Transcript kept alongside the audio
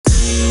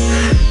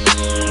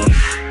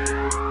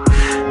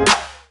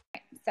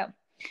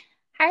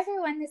Hi,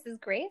 everyone. This is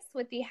Grace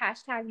with the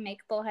hashtag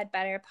Make Bullhead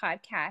Better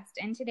podcast.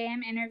 And today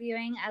I'm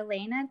interviewing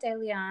Elena De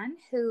Leon,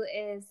 who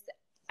is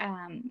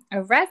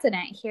a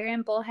resident here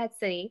in Bullhead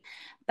City,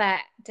 but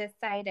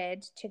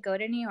decided to go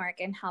to New York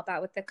and help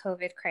out with the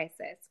COVID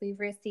crisis. We've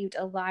received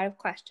a lot of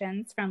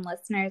questions from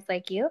listeners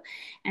like you,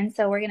 and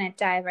so we're going to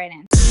dive right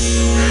in.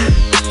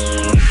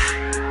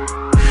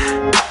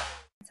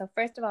 So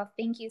first of all,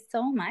 thank you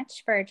so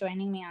much for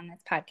joining me on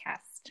this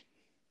podcast.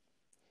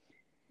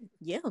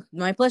 Yeah,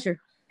 my pleasure.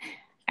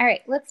 All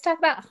right, let's talk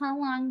about how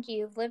long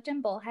you've lived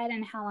in Bullhead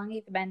and how long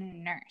you've been a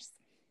nurse.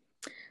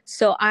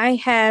 So I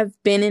have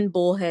been in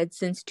Bullhead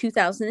since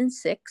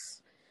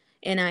 2006,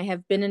 and I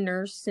have been a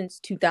nurse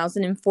since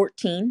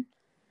 2014,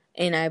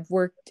 and I've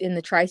worked in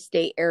the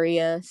tri-state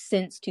area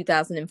since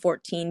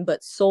 2014,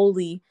 but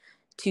solely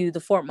to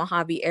the Fort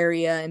Mojave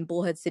area and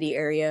Bullhead City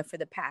area for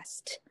the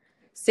past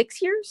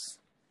 6 years.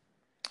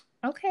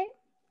 Okay,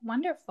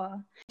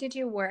 wonderful. Did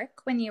you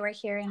work when you were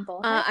here in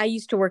Bullhead? I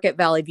used to work at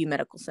Valley View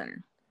Medical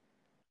Center.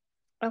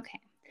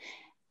 Okay.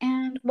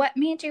 And what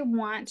made you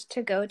want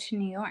to go to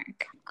New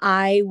York?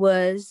 I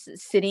was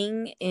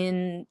sitting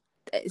in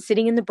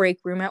the break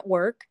room at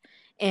work,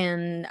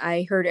 and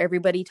I heard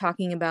everybody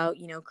talking about,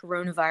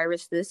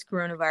 coronavirus this,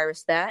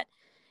 coronavirus that,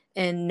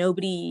 and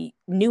nobody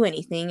knew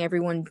anything.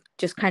 Everyone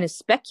just kind of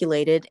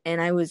speculated,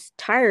 and I was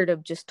tired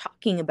of just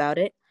talking about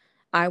it.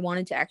 I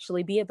wanted to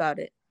actually be about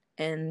it.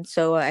 And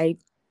so I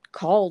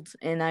called,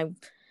 and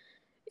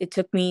it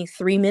took me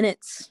 3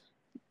 minutes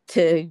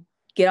to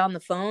get on the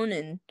phone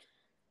and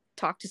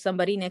talk to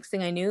somebody. Next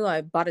thing I knew,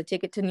 I bought a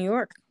ticket to New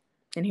York,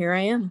 and here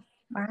I am.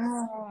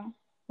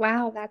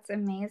 Wow, that's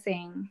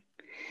amazing.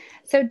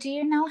 So do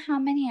you know how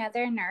many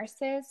other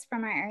nurses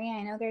from our area?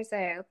 I know there's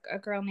a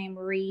girl named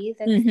Ree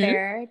that's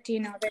there. Do you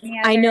know of any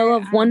other? I know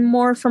of one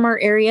more from our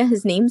area.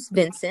 His name's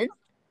Vincent.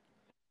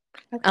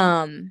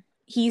 Okay.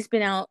 He's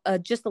been out I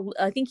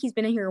think he's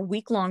been in here a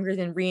week longer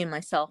than Ree and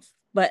myself,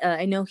 but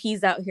I know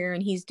he's out here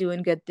and he's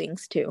doing good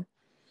things too.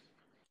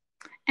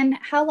 And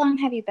how long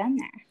have you been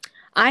there?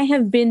 I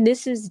have been,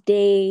 this is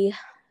day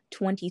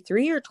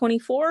 23 or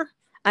 24.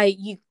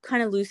 You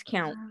kind of lose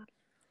count.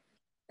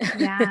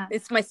 Yeah.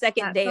 It's my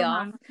second day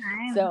off.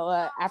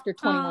 So after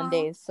 21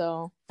 days,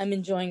 so I'm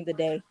enjoying the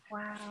day.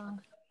 Wow.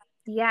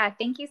 Yeah,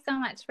 thank you so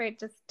much for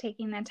just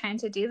taking the time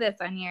to do this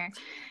on your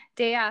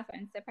day off.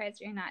 I'm surprised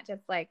you're not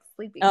just like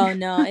sleeping. Oh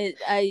no,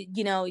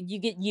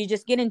 you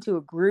just get into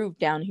a groove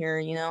down here.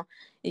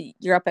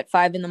 You're up at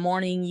 5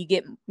 a.m. You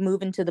get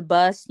moving to the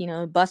bus.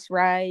 Bus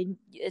ride.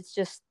 It's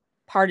just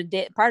part of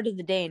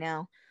the day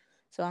now.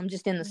 So I'm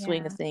just in the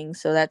swing of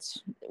things. So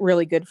that's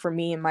really good for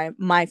me and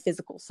my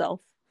physical self.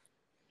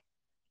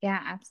 Yeah,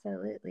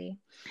 absolutely.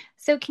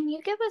 So can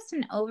you give us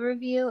an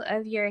overview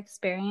of your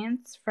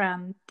experience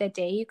from the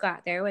day you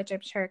got there, which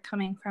I'm sure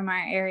coming from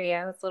our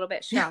area was a little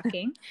bit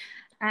shocking,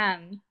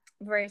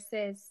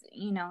 versus,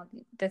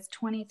 this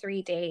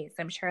 23 days?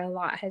 I'm sure a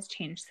lot has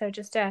changed. So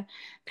just a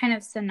kind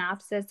of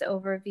synopsis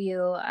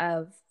overview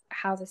of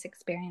how this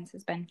experience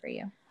has been for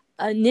you.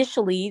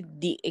 Initially,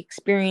 the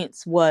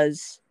experience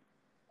was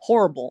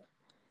horrible.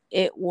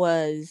 This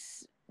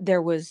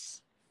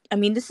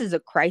is a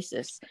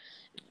crisis.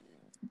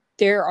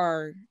 There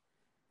are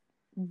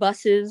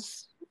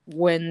buses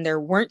when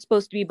there weren't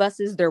supposed to be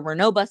buses. There were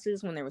no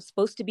buses when there was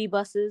supposed to be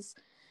buses.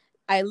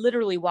 I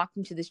literally walked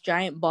into this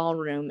giant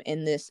ballroom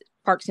in this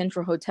Park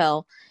Central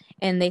hotel,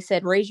 and they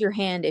said, raise your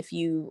hand if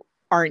you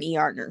are an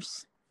ER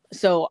nurse.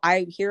 So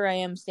here I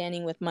am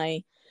standing with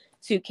my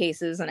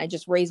suitcases, and I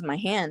just raised my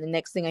hand. The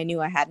next thing I knew,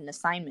 I had an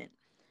assignment.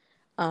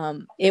 I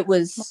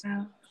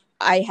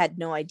had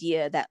no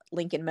idea that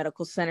Lincoln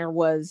Medical Center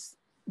was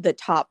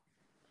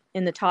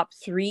in the top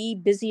 3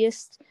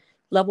 busiest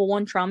level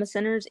 1 trauma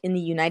centers in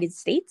the United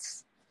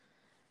States.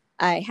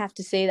 I have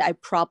to say that I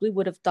probably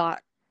would have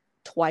thought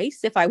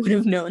twice if I would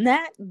have known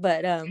that,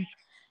 but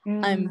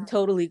I'm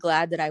totally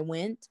glad that I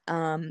went.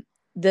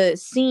 The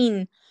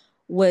scene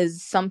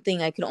was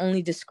something I could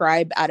only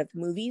describe out of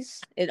movies.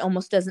 It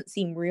almost doesn't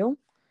seem real.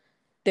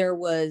 There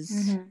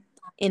was,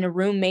 in a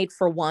room made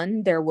for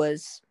one, there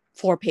was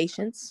 4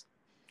 patients,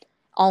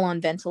 all on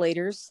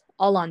ventilators,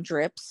 all on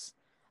drips,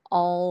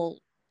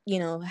 all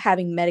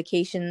having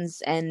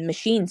medications and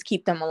machines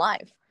keep them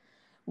alive.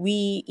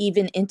 We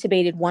even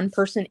intubated one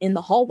person in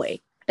the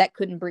hallway that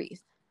couldn't breathe.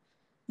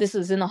 This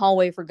was in the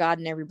hallway for God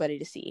and everybody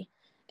to see.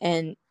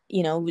 And,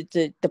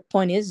 the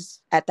point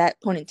is, at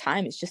that point in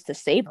time, it's just to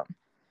save them.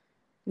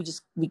 We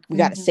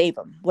got to save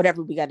them,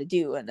 whatever we got to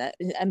do. And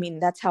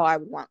that's how I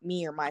would want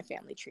me or my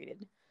family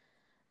treated.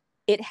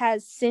 It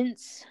has,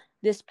 since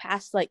this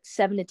past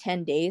 7 to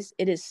 10 days,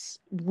 it has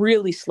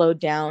really slowed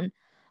down.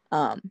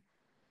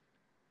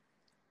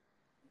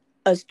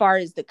 As far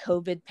as the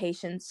COVID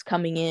patients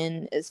coming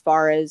in, as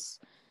far as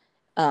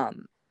a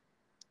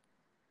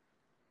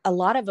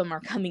lot of them are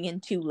coming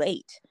in too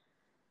late.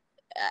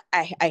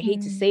 I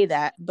hate to say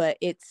that, but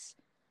it's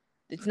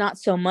not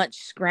so much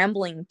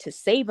scrambling to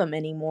save them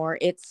anymore.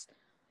 It's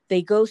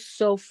they go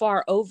so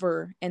far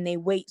over and they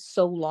wait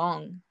so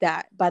long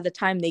that by the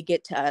time they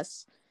get to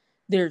us,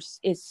 there's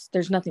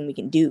nothing we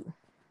can do.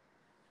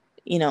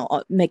 You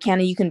know,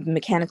 you can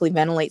mechanically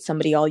ventilate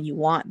somebody all you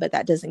want, but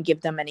that doesn't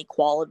give them any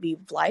quality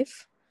of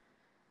life.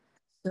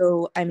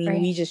 So, I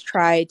mean, we just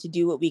try to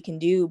do what we can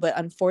do, but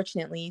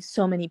unfortunately,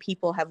 so many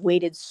people have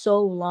waited so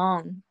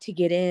long to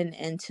get in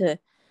and to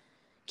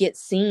get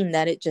seen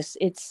that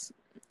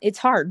it's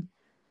hard.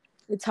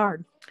 It's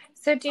hard.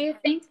 So do you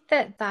think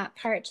that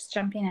part, just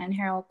jumping in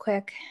here real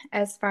quick,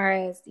 as far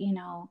as, you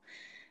know,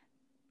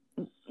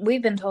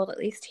 we've been told, at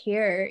least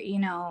here, you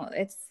know,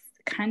 it's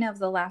kind of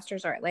the last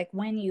resort. Like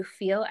when you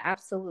feel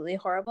absolutely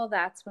horrible,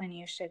 that's when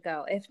you should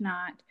go. If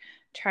not,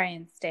 try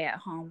and stay at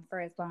home for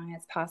as long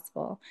as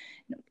possible.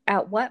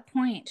 At what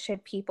point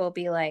should people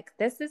be like,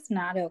 this is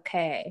not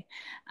okay,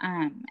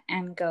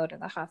 and go to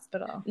the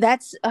hospital?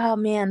 Oh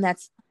man,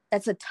 that's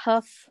a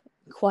tough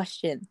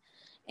question.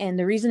 And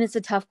the reason it's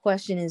a tough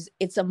question is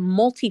it's a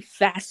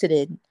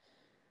multifaceted,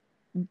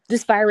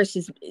 this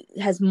virus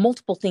has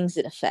multiple things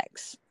it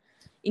affects.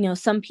 You know,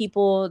 some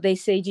people, they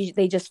say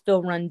they just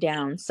feel run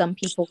down. Some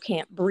people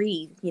can't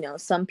breathe. You know,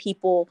 some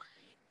people,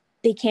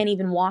 they can't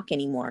even walk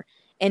anymore.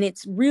 And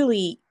it's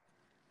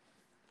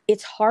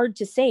hard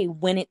to say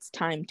when it's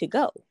time to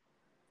go,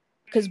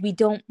 because we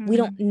don't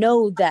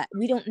know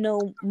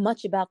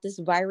much about this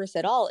virus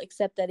at all,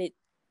 except that it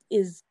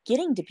is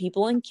getting to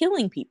people and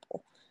killing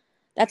people.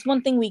 That's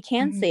one thing we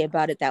can say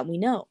about it that we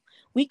know.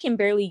 We can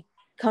barely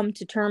come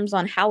to terms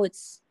on how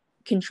it's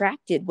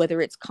contracted,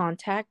 whether it's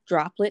contact,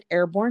 droplet,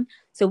 airborne.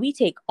 So we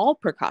take all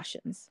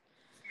precautions.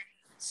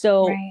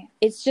 So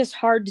it's just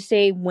hard to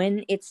say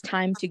when it's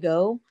time to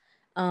go.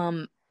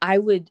 I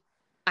would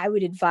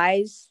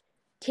advise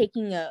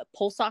taking a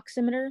pulse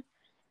oximeter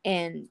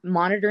and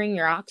monitoring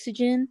your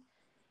oxygen.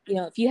 You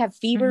know, if you have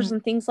fevers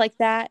and things like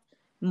that,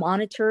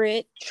 monitor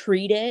it,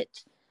 treat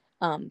it,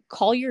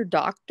 call your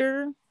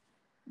doctor.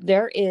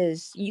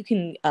 You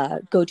can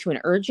go to an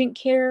urgent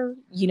care.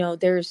 You know,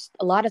 there's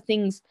a lot of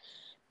things,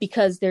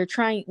 because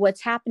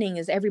what's happening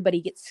is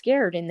everybody gets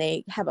scared and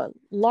they have a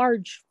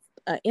large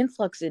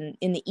influx in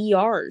the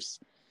ERs.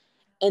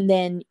 And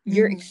then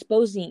you're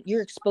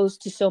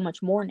exposed to so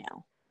much more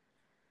now.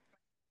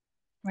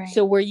 Right.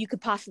 So where you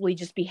could possibly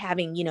just be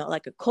having, you know,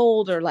 like a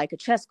cold or like a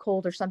chest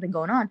cold or something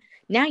going on,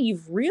 now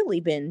you've really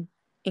been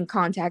in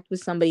contact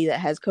with somebody that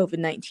has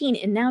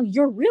COVID-19, and now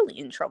you're really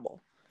in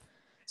trouble.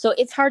 So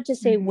it's hard to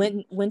say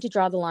when to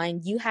draw the line.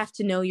 You have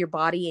to know your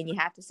body, and you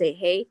have to say,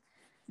 hey,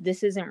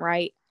 this isn't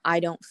right. I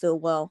don't feel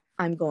well.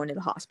 I'm going to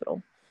the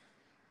hospital.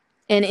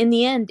 And in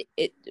the end,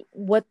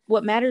 what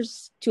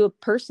matters to a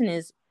person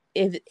is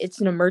if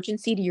it's an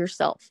emergency to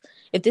yourself.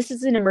 If this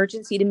is an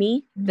emergency to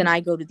me, then I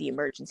go to the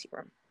emergency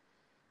room.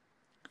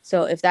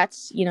 So if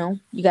that's, you know,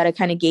 you got to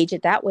kind of gauge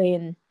it that way,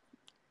 and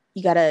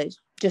you got to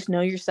just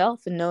know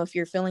yourself and know if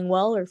you're feeling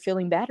well or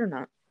feeling bad or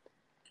not.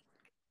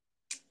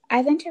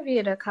 I've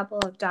interviewed a couple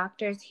of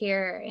doctors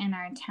here in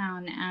our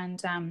town,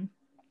 and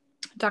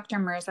Dr.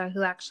 Mirza,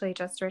 who actually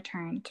just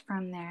returned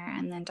from there,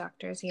 and then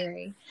Dr.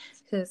 Ziri,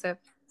 who's a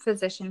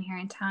physician here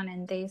in town.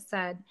 And they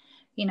said,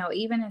 you know,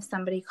 even if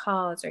somebody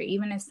calls or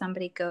even if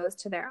somebody goes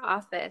to their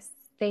office,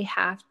 they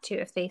have to,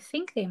 if they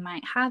think they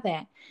might have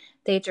it,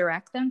 they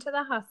direct them to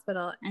the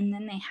hospital, and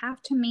then they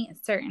have to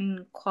meet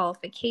certain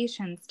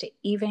qualifications to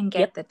even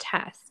get the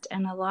test.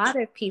 And a lot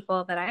of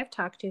people that I've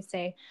talked to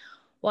say,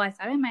 well, I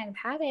thought I might have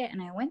had it,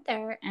 and I went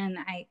there and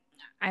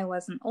I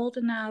wasn't old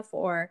enough,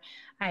 or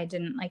I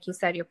didn't, like you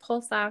said, your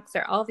pulse ox,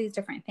 or all these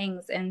different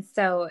things. And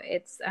so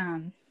it's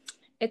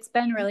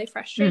been really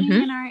frustrating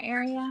in our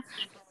area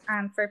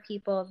for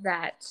people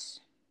that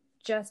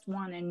just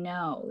want to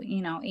know,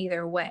 you know,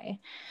 either way.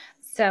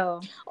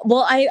 So,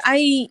 well,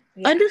 I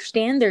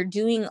understand they're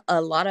doing a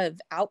lot of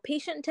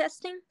outpatient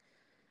testing.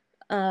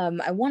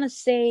 I want to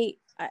say,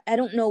 I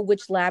don't know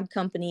which lab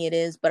company it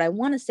is, but I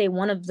want to say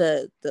one of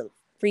the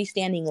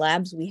freestanding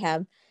labs we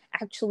have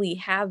actually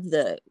have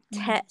the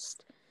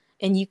test,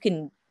 and you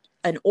can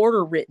an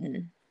order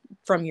written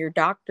from your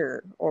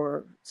doctor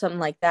or something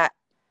like that,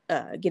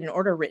 get an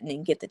order written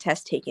and get the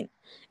test taken,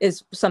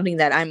 is something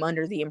that I'm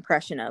under the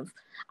impression of.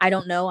 I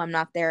don't know, I'm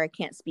not there, I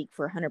can't speak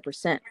for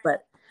 100%,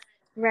 but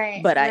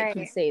I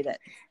can say that.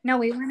 No,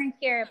 we want to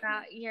hear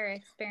about your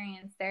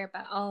experience there,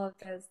 about all of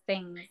those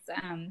things.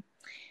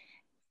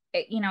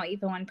 You know,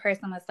 even one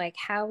person was like,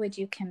 how would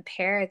you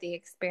compare the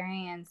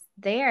experience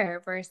there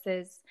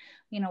versus,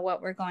 you know,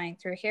 what we're going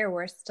through here?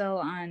 We're still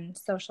on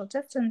social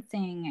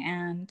distancing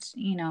and,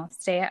 you know,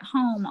 stay at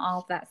home, all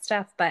of that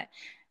stuff. But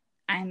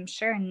I'm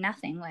sure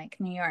nothing like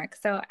New York.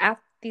 So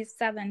after these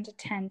 7 to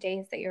 10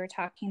 days that you were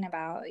talking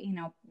about, you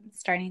know,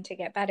 starting to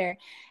get better,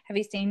 have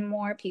you seen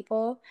more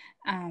people,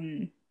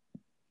 you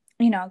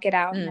know, get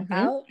out and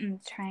about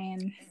and try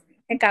and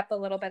pick up a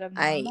little bit of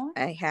normal?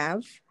 I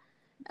have.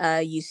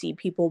 You see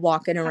people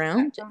walking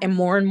around, and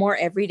more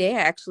every day. I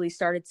actually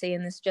started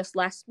saying this just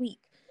last week.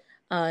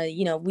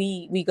 You know,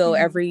 we go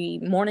every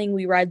morning,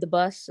 we ride the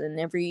bus, and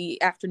every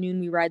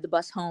afternoon we ride the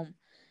bus home,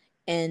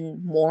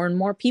 and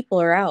more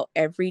people are out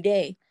every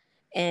day.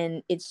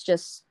 And it's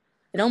just,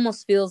 it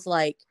almost feels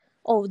like,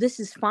 oh, this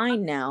is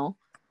fine now.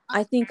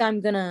 I think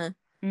I'm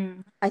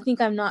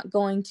not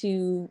going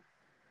to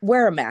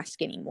wear a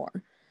mask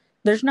anymore.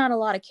 There's not a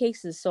lot of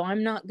cases, so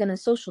I'm not going to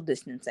social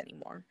distance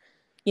anymore.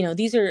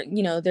 These are,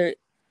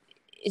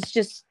 it's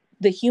just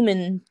the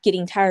human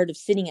getting tired of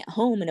sitting at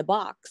home in a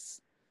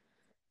box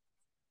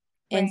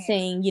and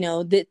saying,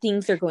 that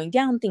things are going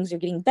down, things are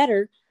getting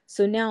better.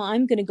 So now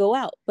I'm going to go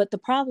out. But the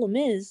problem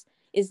is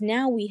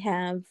now we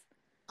have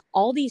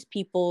all these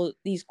people,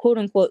 these quote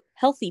unquote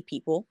healthy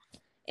people.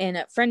 And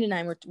a friend and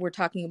I were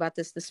talking about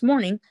this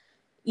morning,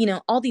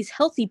 all these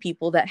healthy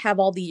people that have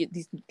all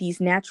these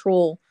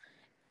natural,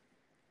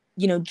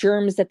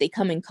 germs that they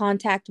come in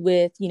contact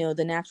with,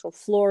 the natural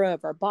flora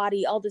of our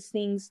body, all these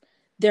things,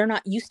 they're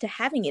not used to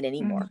having it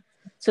anymore.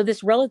 So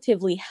this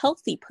relatively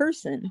healthy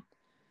person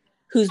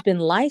who's been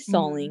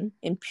Lysoling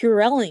and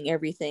Purelling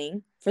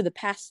everything for the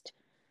past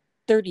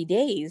 30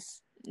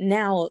 days,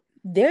 now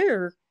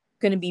they're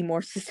going to be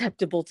more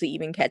susceptible to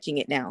even catching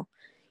it now.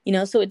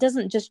 So it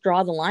doesn't just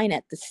draw the line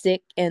at the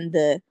sick and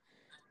the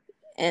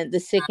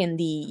sick and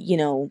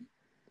the,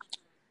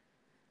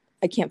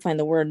 I can't find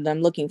the word that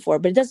I'm looking for,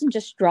 but it doesn't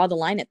just draw the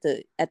line at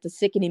the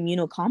sick and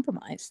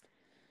immunocompromised.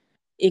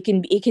 It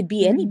could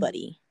be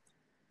anybody.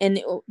 And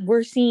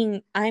we're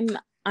seeing,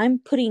 I'm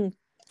putting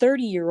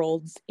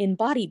 30-year-olds in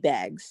body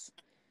bags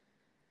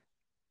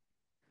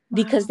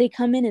because they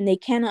come in and they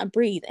cannot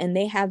breathe and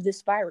they have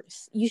this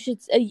virus. You should,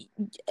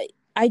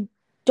 I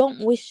don't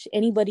wish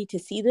anybody to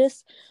see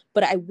this,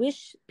 but I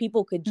wish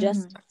people could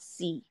just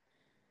see,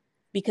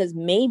 because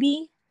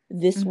maybe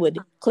this would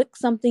click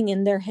something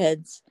in their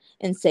heads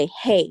and say,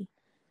 hey,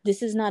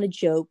 this is not a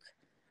joke.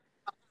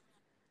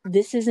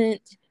 This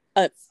isn't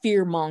a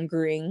fear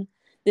mongering.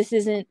 This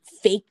isn't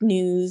fake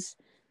news.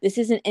 This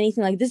isn't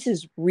anything like this.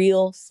 Is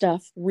real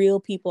stuff. Real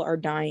people are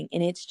dying.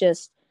 And it's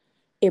just,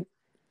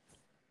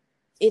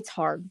 it's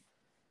hard.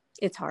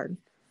 It's hard.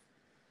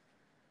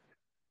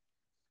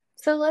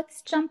 So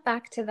let's jump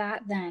back to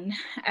that then,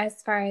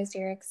 as far as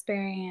your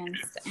experience.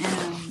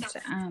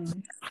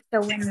 And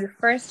so when you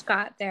first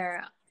got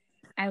there,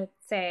 I would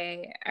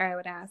say, or I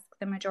would ask,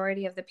 the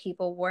majority of the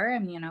people were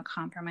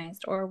immunocompromised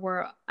or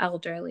were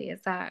elderly.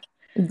 Is that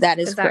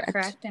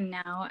correct? And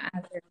now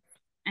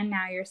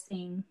you're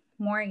seeing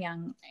more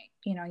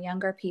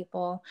younger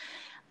people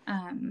that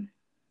are coming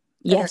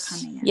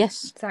in.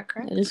 Yes. Is that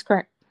correct? That is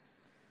correct.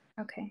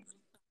 Okay.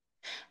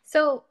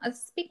 So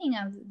speaking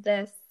of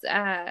this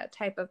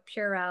type of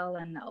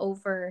Purell and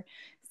over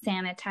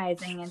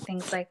sanitizing and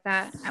things like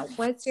that,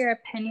 what's your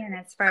opinion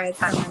as far as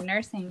from a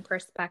nursing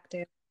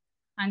perspective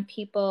on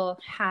people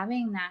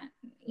having that,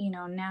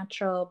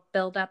 natural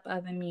buildup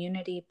of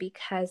immunity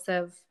because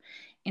of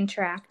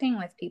interacting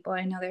with people?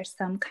 I know there's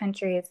some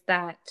countries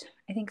that,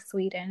 I think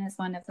Sweden is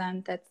one of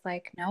them, that's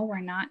like, no, we're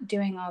not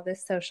doing all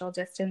this social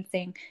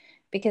distancing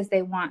because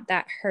they want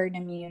that herd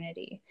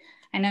immunity.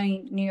 I know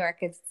New York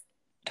is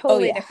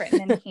totally different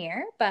than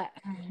here, but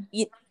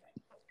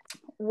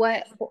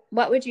what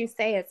would you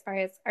say as far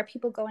as, are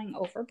people going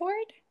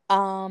overboard?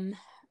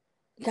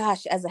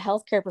 Gosh, as a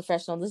healthcare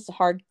professional, this is a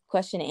hard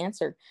question to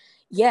answer.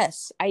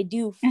 Yes, I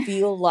do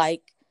feel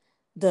like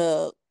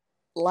the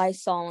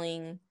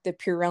Lysoling, the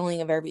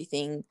Purelling of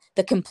everything,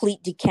 the complete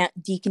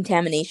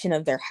decontamination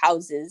of their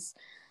houses.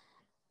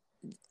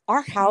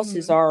 Our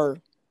houses are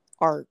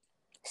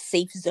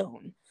safe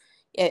zone.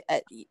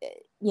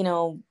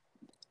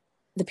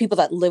 The people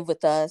that live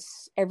with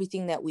us,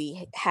 everything that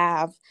we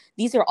have,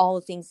 these are all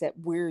the things that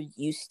we're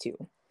used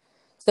to.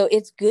 So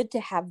it's good to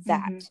have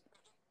that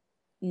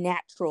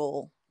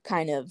natural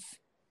kind of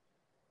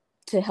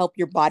to help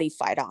your body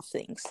fight off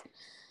things.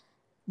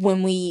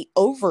 When we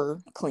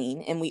over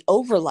clean and we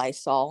over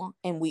Lysol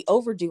and we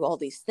overdo all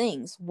these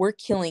things, we're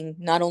killing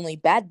not only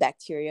bad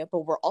bacteria,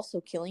 but we're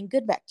also killing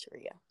good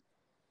bacteria.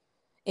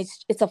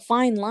 It's a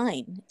fine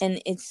line,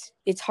 and it's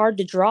hard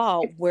to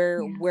draw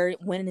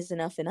when is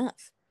enough.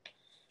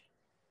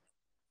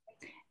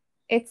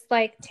 It's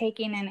like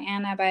taking an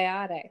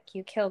antibiotic.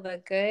 You kill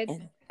the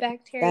good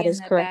bacteria and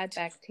the bad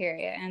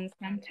bacteria. And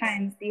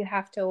sometimes you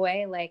have to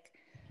weigh like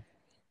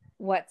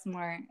what's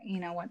more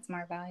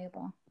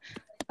valuable.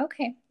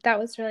 Okay, that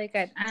was really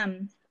good.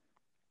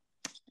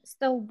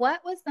 So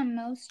what was the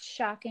most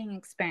shocking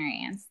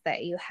experience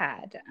that you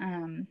had,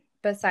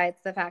 besides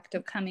the fact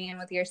of coming in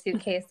with your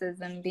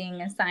suitcases and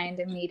being assigned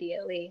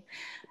immediately?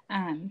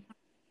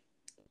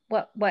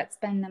 What's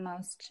been the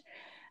most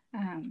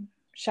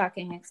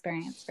shocking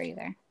experience for you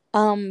there?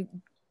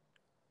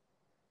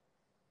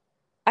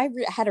 I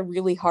had a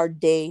really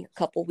hard day a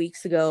couple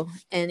weeks ago,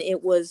 and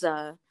it was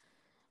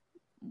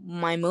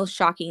my most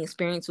shocking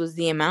experience was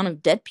the amount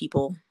of dead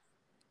people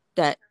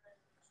that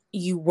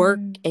you work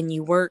and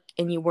you work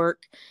and you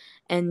work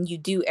and you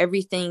do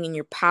everything in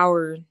your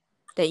power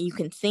that you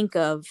can think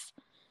of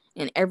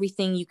and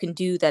everything you can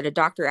do that a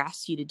doctor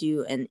asks you to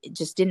do, and it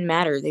just didn't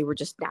matter. They were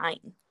just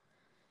dying.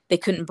 They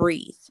couldn't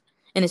breathe.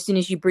 And as soon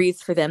as you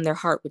breathed for them, their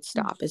heart would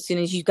stop. As soon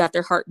as you got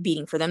their heart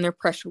beating for them, their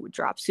pressure would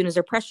drop. As soon as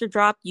their pressure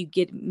dropped, you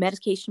get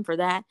medication for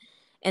that.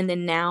 And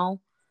then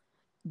now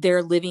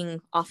they're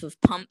living off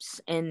of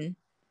pumps and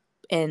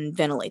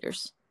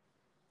ventilators.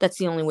 That's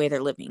the only way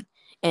they're living.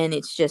 And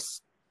it's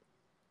just,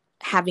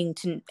 having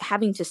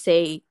to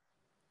say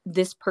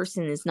this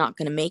person is not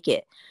going to make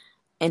it,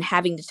 and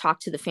having to talk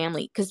to the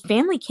family, because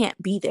family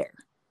can't be there.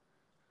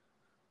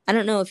 I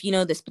don't know if you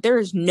know this, but there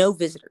is no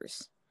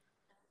visitors.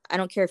 I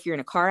don't care if you're in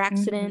a car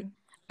accident.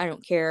 I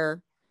don't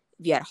care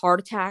if you had a heart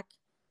attack.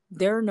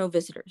 There are no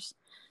visitors.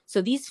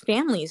 So these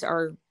families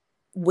are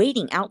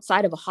waiting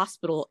outside of a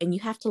hospital, and you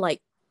have to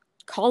like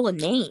call a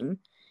name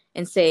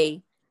and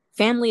say,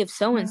 family of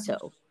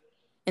so-and-so.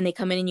 And they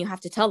come in and you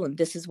have to tell them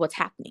this is what's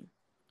happening.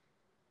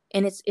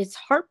 And it's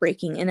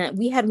heartbreaking. And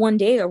we had one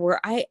day where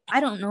I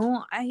don't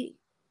know, I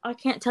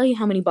can't tell you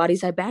how many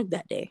bodies I bagged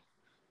that day.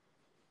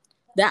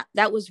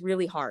 That was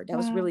really hard. That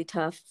was really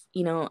tough.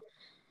 You know,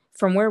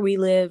 from where we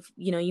live,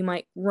 you know, you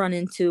might run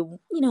into,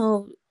 you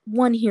know,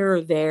 one here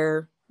or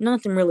there,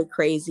 nothing really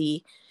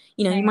crazy.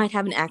 You know, you might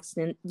have an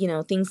accident, you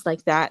know, things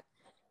like that.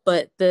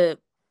 But the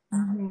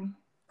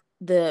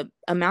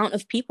amount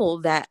of people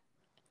that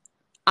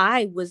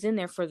I was in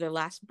there for their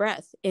last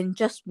breath in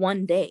just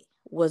one day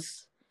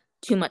was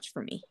too much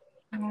for me.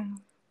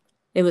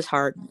 It was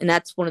hard. And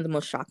that's one of the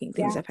most shocking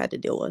things I've had to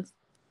deal with.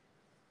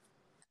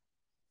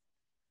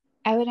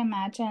 I would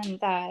imagine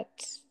that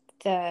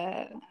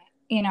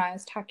you know, I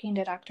was talking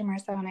to Dr.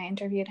 Mercer when I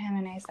interviewed him,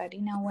 and I said,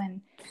 you know,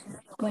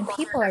 when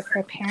people are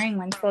preparing,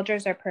 when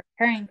soldiers are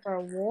preparing for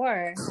a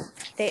war,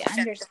 they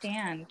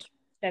understand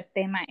that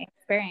they might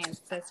experience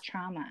this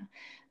trauma.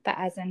 But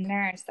as a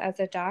nurse, as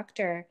a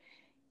doctor,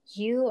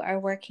 you are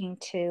working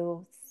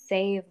to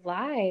save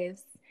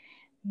lives,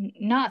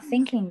 not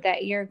thinking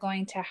that you're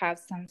going to have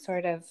some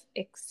sort of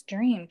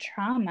extreme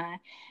trauma,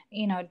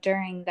 you know,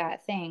 during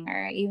that thing.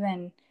 Or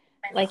even,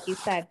 like you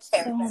said,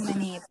 so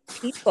many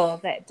people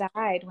that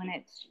died when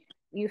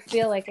you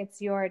feel like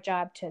it's your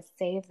job to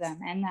save them,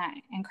 and that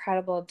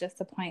incredible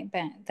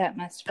disappointment that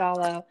must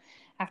follow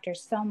after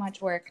so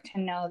much work to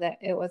know that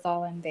it was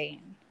all in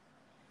vain.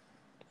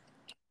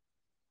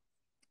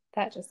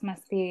 That just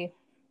must be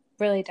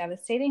really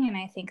devastating. And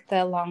I think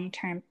the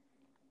long-term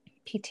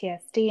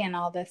PTSD and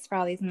all this for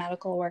all these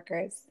medical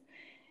workers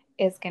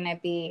is going to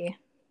be,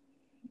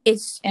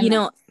 it's immense. You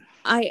know,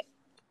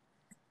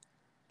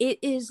 it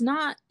is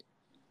not,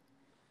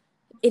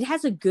 it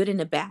has a good and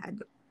a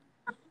bad,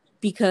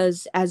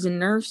 because as a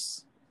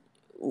nurse,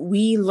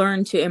 we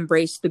learn to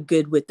embrace the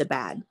good with the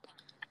bad.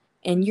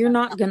 And you're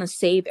not going to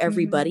save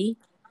everybody,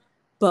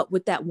 but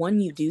with that one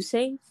you do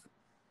save,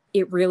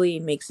 it really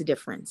makes a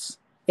difference.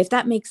 If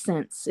that makes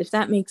sense, if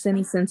that makes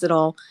any sense at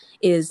all,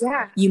 is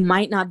you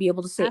might not be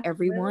able to say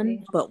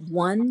everyone, but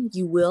one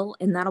you will,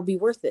 and that'll be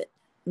worth it.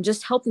 And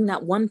just helping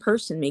that one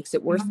person makes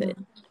it worth it.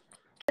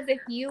 Because if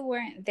you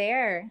weren't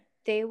there,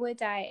 they would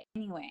die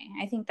anyway.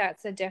 I think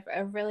that's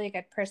a really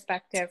good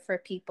perspective for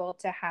people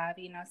to have,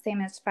 you know,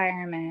 same as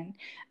firemen,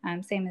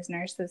 same as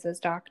nurses, as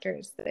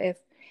doctors.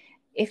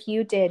 If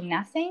you did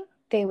nothing,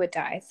 they would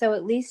die. So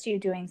at least you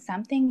doing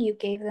something, you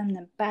gave them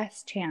the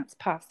best chance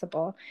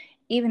possible,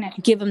 even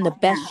if give them the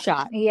best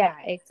shot. Yeah,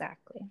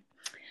 exactly.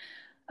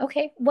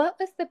 Okay, what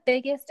was the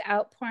biggest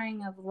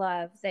outpouring of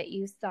love that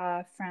you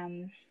saw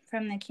from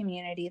the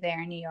community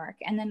there in New York?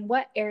 And then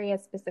what area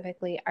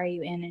specifically are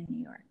you in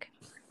New York?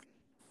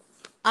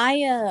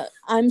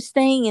 I'm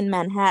staying in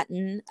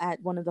Manhattan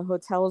at one of the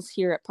hotels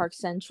here at Park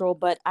Central,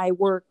 but I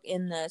work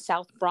in the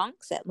South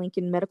Bronx at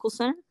Lincoln Medical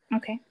Center.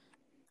 Okay.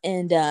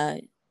 And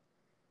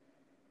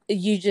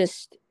you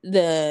just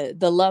the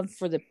love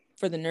for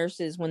the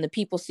nurses, when the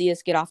people see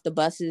us get off the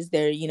buses,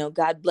 they're, you know,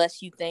 God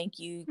bless you, thank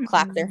you,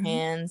 clap their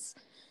hands.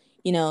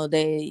 You know,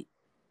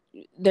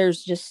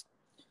 there's just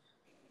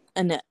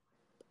an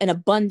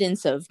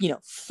abundance of, you know,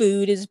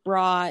 food is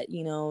brought,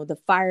 you know, the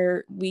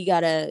fire, we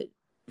got a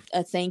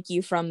thank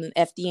you from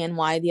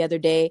FDNY the other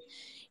day,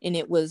 and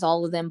it was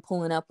all of them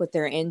pulling up with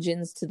their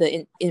engines to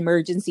the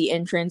emergency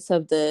entrance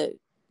of the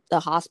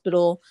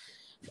hospital.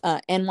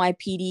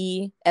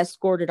 NYPD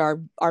escorted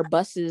our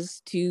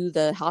buses to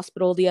the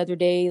hospital the other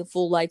day,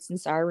 full lights and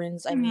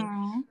sirens. I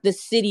mean, the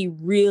city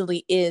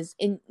really is,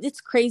 and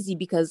it's crazy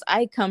because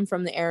I come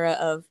from the era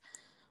of,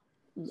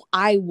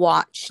 I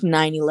watched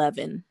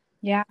 9/11.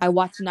 Yeah. I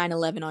watched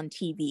 9/11 on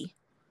TV,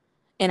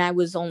 and I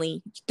was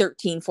only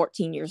 13,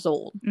 14 years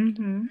old.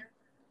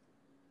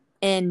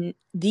 And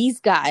these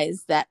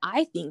guys that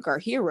I think are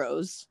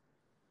heroes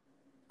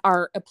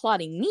are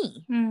applauding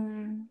me.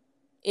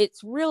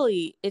 It's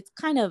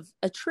kind of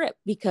a trip,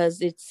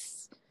 because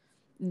it's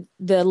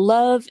the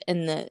love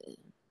and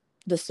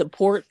the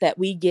support that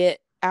we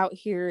get out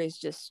here is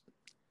just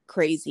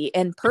crazy.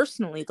 And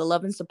personally, the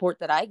love and support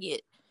that I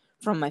get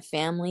from my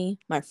family,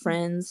 my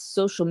friends,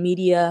 social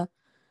media,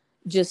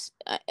 just,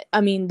 I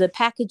mean, the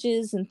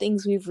packages and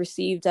things we've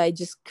received, I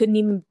just couldn't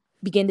even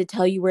begin to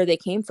tell you where they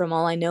came from.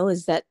 All I know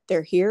is that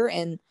they're here,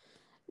 and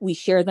we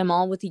share them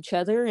all with each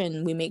other,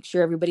 and we make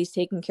sure everybody's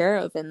taken care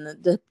of,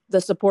 and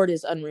the support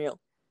is unreal.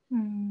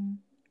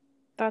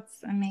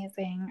 That's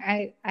amazing.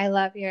 I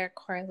love your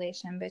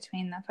correlation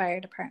between the fire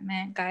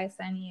department guys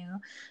and you.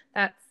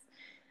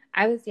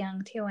 I was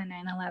young too when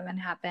 9/11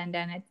 happened,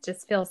 and it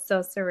just feels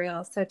so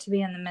surreal. So to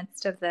be in the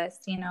midst of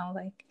this, you know,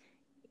 like,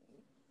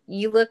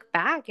 you look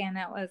back and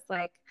it was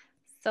like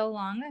so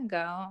long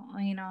ago,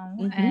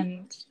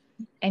 Mm-hmm.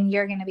 and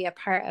you're going to be a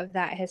part of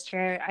that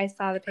history. I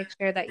saw the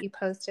picture that you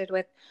posted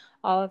with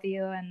all of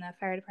you and the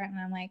fire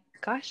department. I'm like,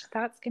 gosh,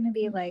 that's going to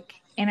be like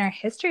in our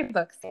history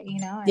books, and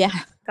Yeah.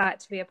 got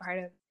to be a part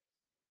of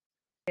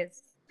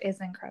is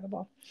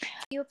incredible.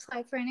 You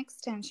applied for an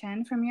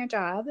extension from your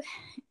job,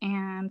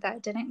 and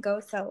that didn't go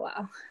so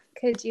well.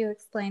 Could you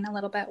explain a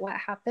little bit what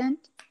happened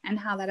and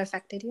how that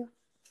affected you?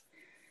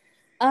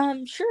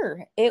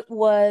 Sure.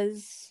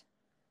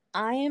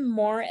 I am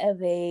more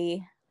of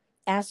a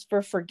ask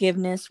for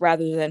forgiveness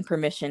rather than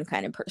permission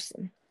kind of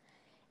person.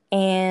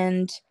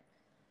 And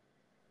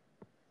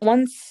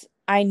once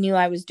I knew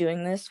I was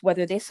doing this,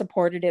 whether they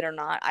supported it or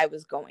not, I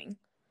was going.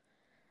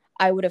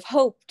 I would have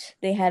hoped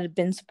they had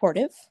been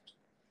supportive,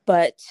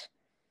 but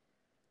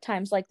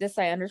times like this,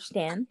 I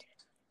understand.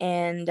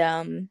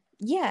 And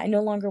yeah, I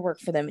no longer work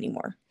for them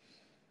anymore.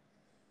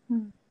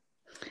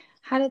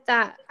 How did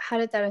that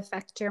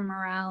affect your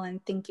morale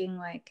and thinking,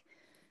 like,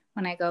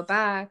 when I go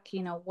back,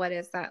 what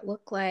does that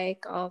look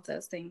like? All of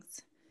those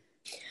things.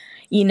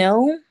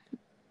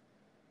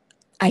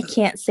 I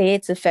can't say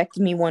it's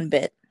affected me one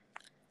bit.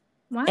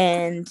 What?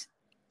 And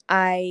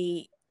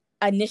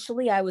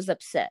initially I was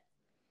upset.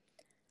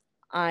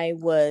 I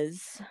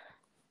was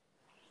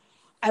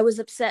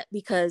upset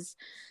because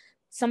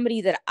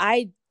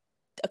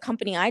a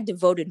company I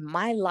devoted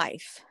my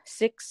life,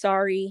 sick,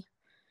 sorry,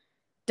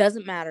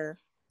 doesn't matter.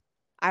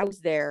 I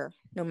was there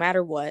no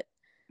matter what.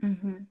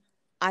 Mm-hmm.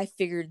 I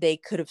figured they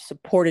could have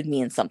supported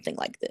me in something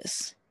like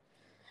this.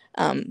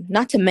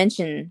 Not to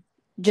mention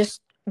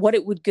just what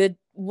good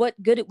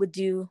it would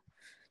do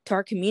to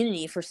our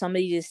community for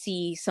somebody to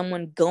see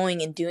someone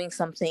going and doing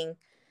something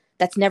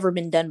that's never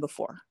been done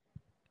before.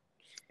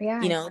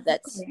 Yeah,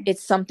 exactly.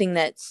 It's something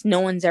that's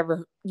no one's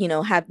ever, we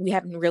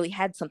haven't really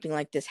had something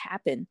like this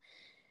happen.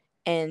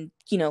 And,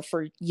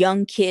 for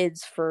young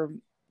kids, for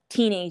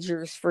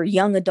teenagers, for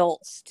young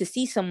adults to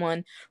see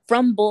someone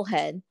from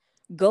Bullhead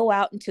go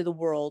out into the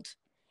world,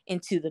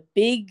 into the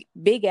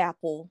big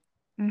apple,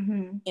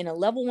 Mm-hmm. in a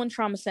level 1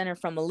 trauma center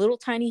from a little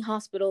tiny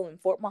hospital in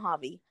Fort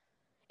Mojave,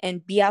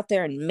 and be out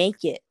there and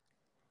make it,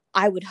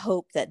 I would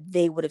hope that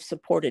they would have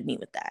supported me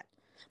with that.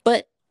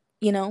 But,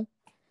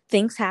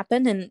 things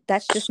happen, and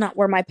that's just not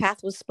where my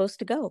path was supposed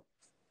to go.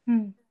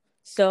 Mm.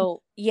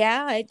 So,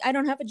 yeah, I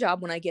don't have a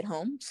job when I get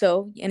home.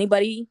 So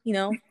anybody,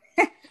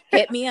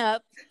 hit me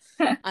up.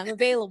 I'm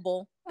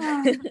available.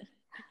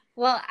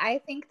 Well, I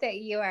think that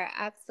you are an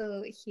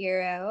absolute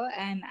hero,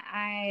 and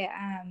I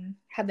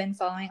have been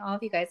following all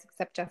of you guys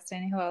except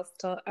Justin, who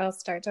I'll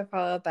start to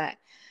follow. But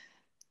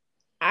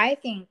I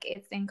think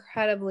it's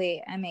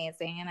incredibly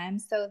amazing, and I'm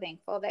so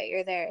thankful that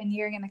you're there and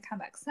you're going to come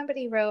back.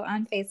 Somebody wrote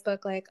on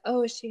Facebook, like,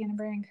 "Oh, is she going to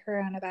bring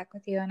Corona back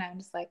with you?" And I'm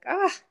just like,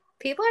 "Oh,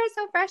 people are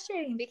so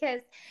frustrating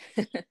because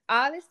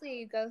obviously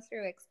you go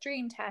through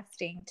extreme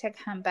testing to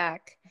come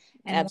back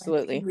and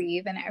Absolutely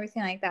leave and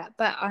everything like that.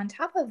 But on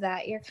top of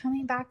that, you're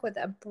coming back with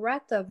a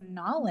breadth of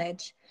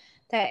knowledge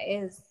that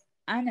is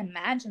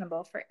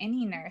unimaginable for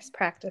any nurse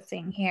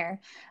practicing here.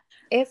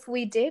 If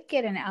we did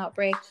get an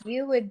outbreak,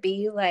 you would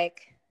be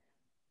like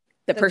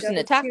the person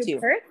to talk to.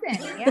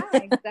 person. Yeah,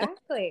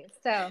 exactly.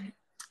 So,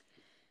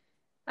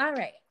 all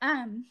right.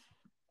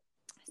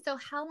 So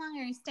how long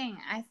are you staying?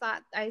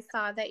 I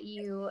saw that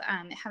you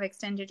have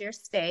extended your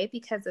stay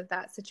because of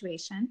that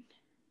situation.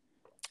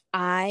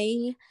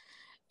 I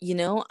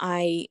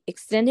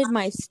extended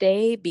my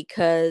stay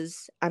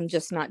because I'm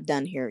just not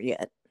done here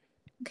yet.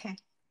 Okay.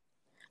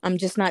 I'm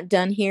just not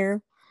done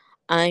here.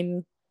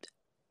 The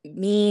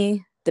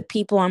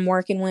people I'm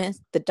working with,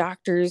 the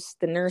doctors,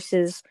 the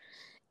nurses,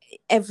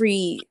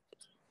 every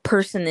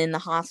person in the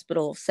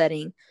hospital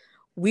setting,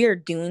 we are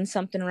doing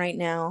something right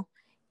now,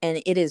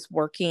 and it is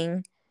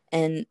working,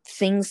 and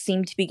things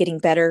seem to be getting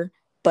better.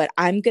 But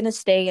I'm going to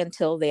stay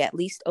until they at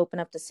least open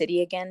up the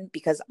city again,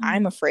 because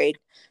I'm afraid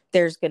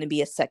there's going to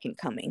be a second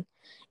coming,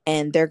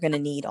 and they're going to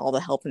need all the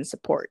help and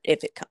support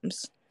if it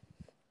comes.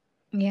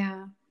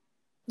 Yeah.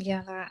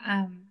 Yeah.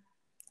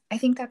 I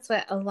think that's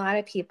what a lot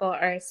of people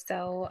are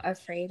so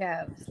afraid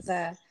of,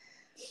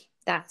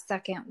 that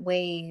second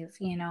wave,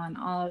 and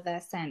all of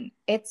this. And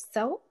it's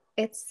so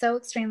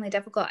extremely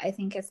difficult, I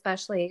think,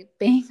 especially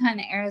being on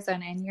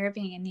Arizona and you're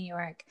being in New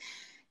York,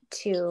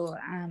 to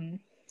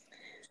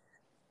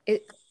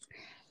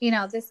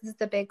this is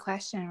the big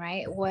question,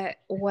 right?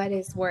 What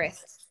is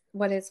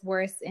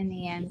worse in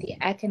the end, the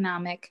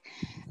economic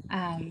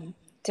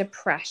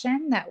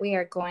depression that we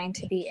are going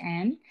to be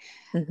in,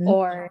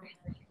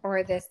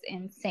 or this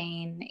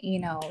insane,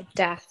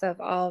 death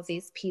of all of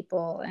these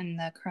people in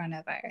the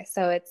coronavirus.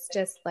 So it's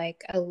just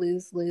like a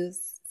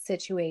lose-lose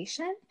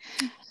situation.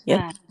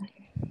 Yep.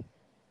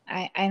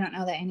 I don't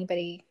know that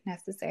anybody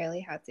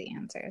necessarily has the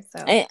answer. So,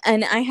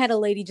 and I had a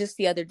lady just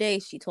the other day,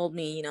 she told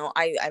me,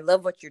 I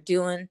love what you're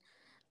doing.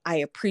 I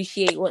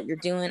appreciate what you're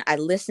doing. I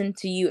listen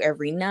to you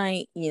every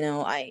night.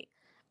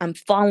 I'm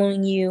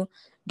following you.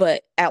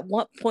 But at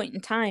what point in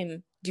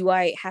time do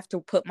I have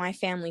to put my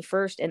family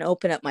first and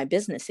open up my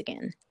business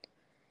again?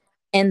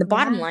 And the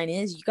bottom line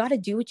is, you got to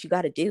do what you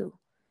got to do.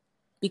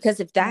 Because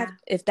if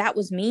that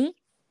was me,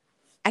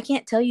 I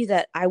can't tell you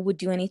that I would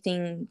do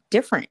anything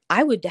different.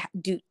 I would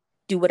do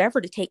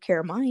whatever to take care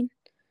of mine.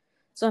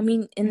 So, I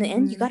mean, in the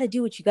end, you got to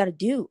do what you got to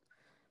do.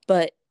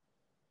 But,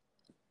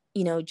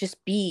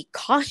 just be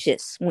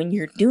cautious when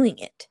you're doing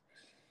it,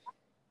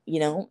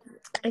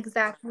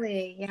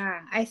 Exactly.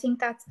 Yeah. I think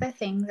that's the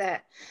thing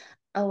that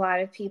a lot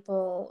of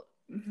people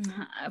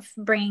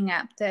bringing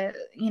up,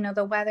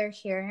 the weather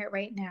here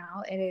right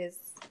now. It is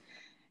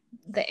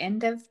the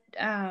end of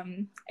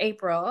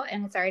April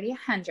and it's already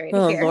 100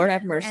 Oh, here. Lord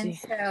have mercy.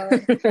 And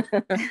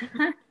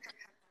so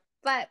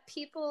but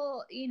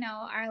people,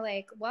 are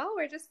like, well,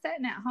 we're just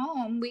sitting at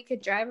home. We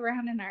could drive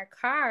around in our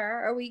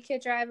car or we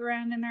could drive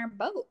around in our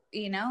boat,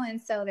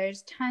 and so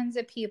there's tons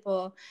of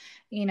people,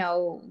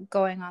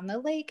 going on the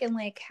lake in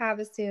Lake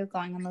Havasu,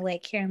 going on the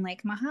lake here in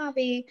Lake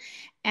Mojave,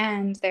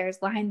 and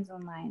there's lines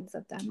and lines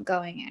of them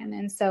going in.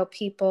 And so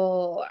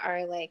people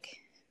are like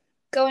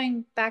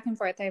going back and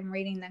forth. I'm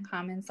reading the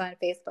comments on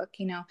Facebook.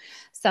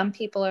 Some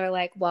people are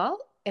like, well,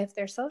 if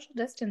they're social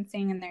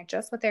distancing and they're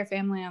just with their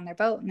family on their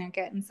boat and they're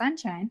getting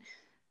sunshine,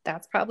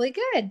 that's probably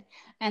good.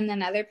 And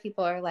then other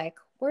people are like,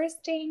 we're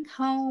staying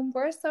home,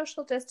 we're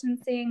social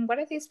distancing. What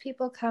are these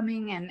people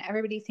coming? And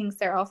everybody thinks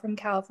they're all from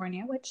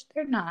California, which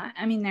they're not.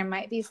 I mean, there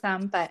might be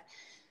some, but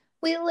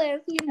we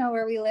live,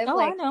 where we live,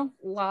 I know.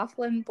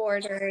 Laughlin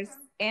borders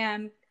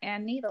and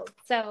Needles.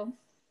 So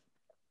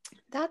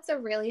that's a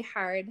really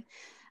hard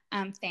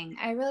thing.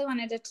 I really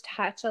wanted to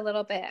touch a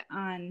little bit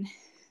on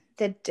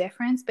the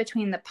difference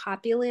between the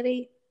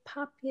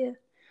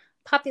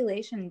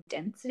population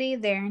density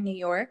there in New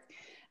York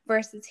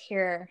versus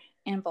here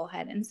in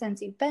Bullhead. And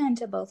since you've been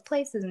to both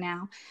places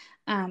now,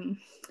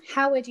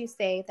 how would you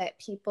say that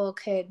people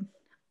could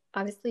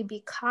obviously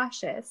be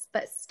cautious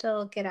but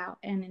still get out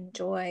and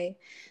enjoy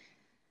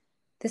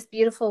this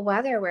beautiful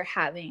weather we're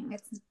having?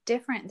 It's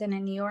different than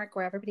in New York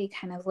where everybody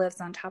kind of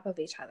lives on top of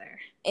each other.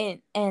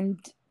 And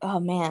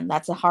oh man,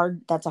 that's a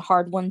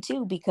hard one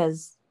too,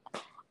 because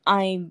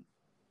I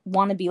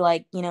want to be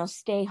like,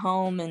 stay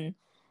home and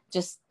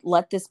just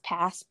let this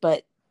pass,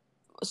 but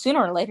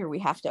sooner or later we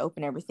have to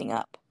open everything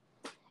up.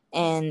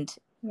 And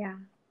yeah,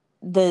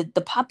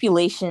 the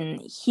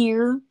population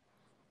here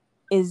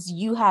is,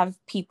 you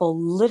have people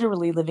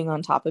literally living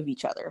on top of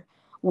each other.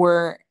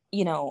 Where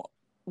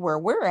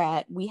we're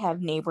at, we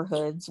have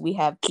neighborhoods, we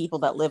have people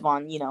that live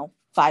on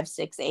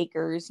 5-6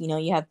 acres,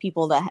 you have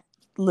people that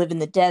live in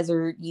the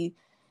desert,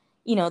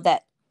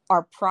 that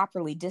are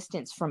properly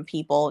distanced from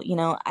people.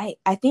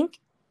 I think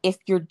if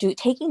you're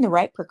taking the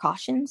right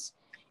precautions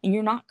and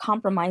you're not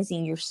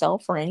compromising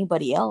yourself or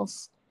anybody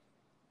else,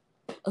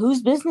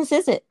 whose business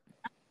is it?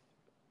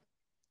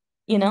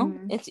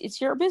 It's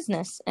your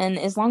business. And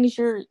as long as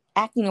you're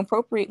acting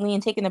appropriately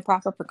and taking the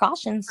proper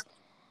precautions,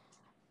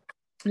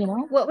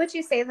 What would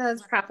you say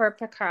those proper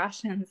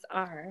precautions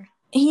are?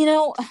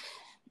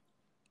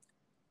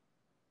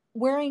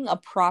 Wearing a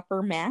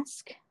proper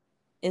mask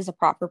is a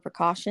proper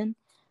precaution.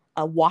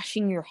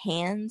 Washing your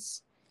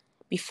hands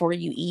before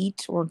you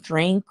eat or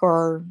drink,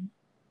 or,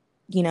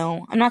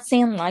 I'm not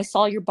saying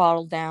Lysol your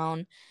bottle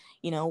down,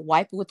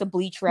 wipe it with a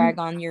bleach rag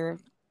on your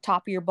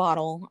top of your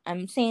bottle.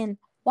 I'm saying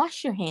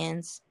wash your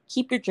hands,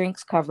 keep your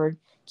drinks covered,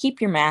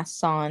 keep your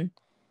masks on.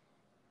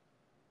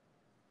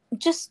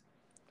 Just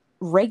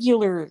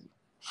regular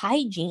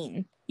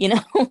hygiene,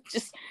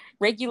 just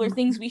regular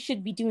things we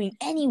should be doing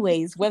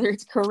anyways, whether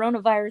it's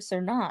coronavirus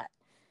or not.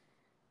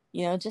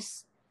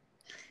 Just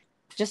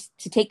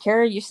to take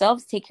care of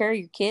yourselves, take care of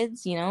your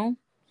kids,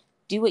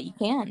 do what you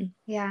can.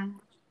 Yeah.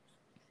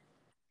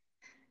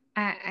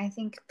 I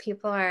think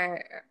people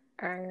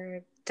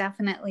are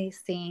definitely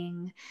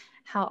seeing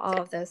how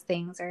all of those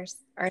things are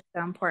so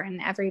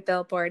important. Every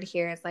billboard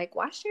here is like,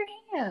 wash your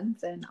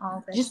hands and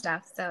all this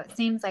stuff. So it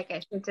seems like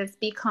it should just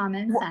be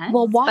common sense.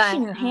 Well,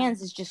 washing your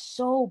hands is just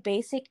so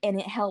basic, and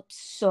it helps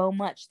so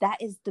much.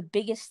 That is the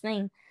biggest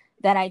thing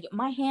that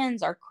my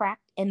hands are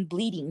cracked and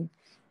bleeding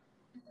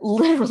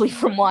literally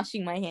from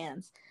washing my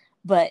hands.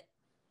 But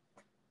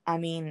I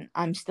mean,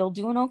 I'm still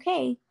doing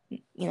okay,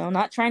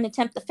 not trying to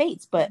tempt the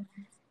fates, but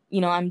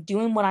I'm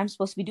doing what I'm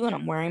supposed to be doing.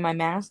 I'm wearing my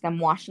mask, I'm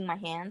washing my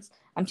hands,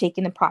 I'm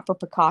taking the proper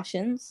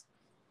precautions,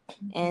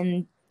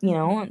 and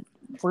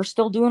we're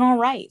still doing all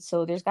right.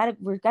 So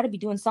we've got to be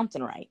doing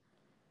something right.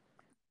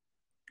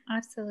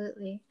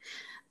 Absolutely.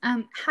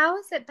 How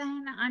has it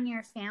been on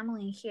your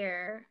family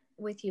here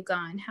with you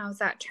gone? How's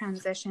that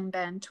transition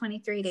been?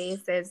 23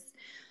 days is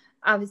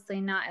obviously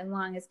not as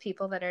long as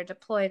people that are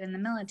deployed in the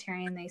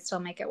military and they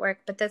still make it work,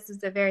 but this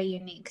is a very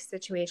unique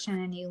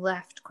situation and you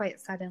left quite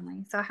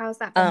suddenly. So how's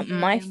that been?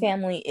 My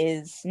family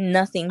is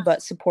nothing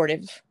but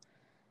supportive.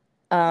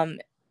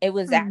 It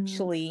was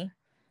actually,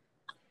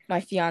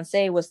 my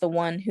fiance was the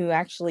one who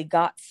actually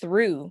got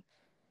through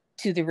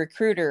to the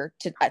recruiter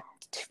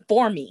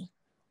for me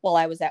while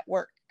I was at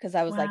work, because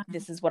I was like,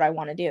 this is what I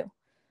want to do.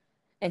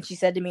 And she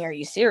said to me, are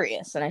you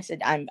serious? And I said,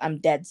 I'm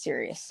dead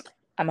serious.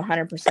 I'm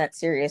 100%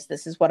 serious.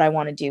 This is what I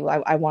want to do.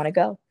 I want to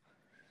go.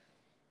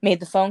 Made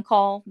the phone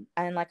call.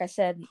 And like I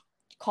said,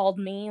 called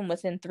me, and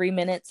within 3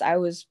 minutes, I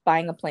was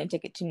buying a plane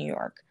ticket to New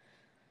York.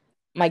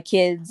 My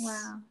kids,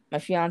 Wow. my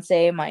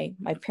fiance, my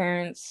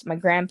parents, my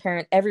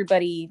grandparents,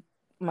 everybody,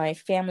 my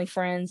family,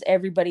 friends,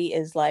 everybody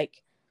is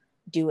like,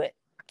 do it,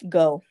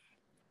 go.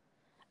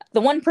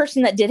 The one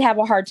person that did have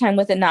a hard time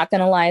with it, not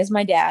gonna lie, is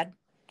my dad.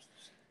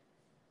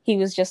 He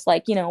was just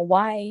like,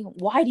 why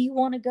do you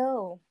want to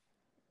go?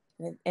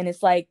 And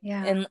it's like,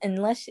 Yeah. and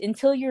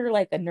until you're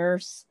like a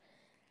nurse,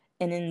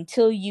 and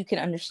until you can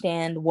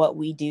understand what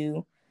we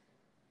do,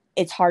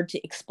 it's hard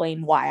to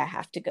explain why I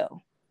have to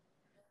go.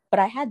 But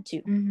I had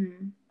to.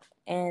 Mm-hmm.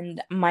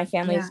 And my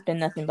family Yeah. has been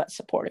nothing but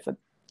supportive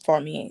for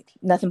me.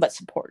 Nothing but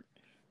support.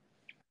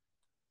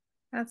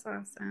 That's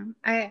awesome.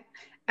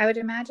 I would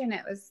imagine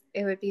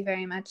it would be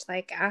very much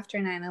like after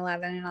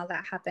 9/11 and all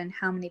that happened,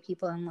 how many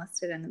people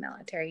enlisted in the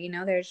military.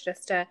 There's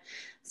just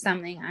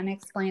something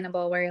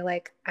unexplainable where you're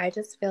like, I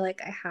just feel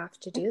like I have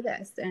to do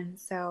this. And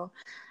so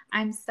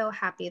I'm so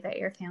happy that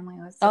your family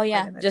was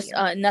supportive of Just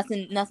you.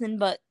 nothing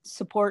but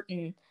support.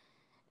 And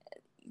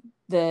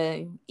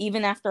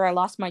even after I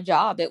lost my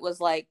job, it was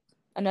like,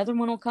 another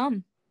one will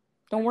come.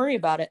 Don't worry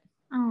about it.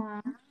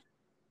 Oh,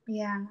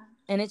 yeah.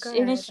 And it's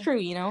true,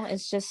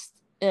 it's just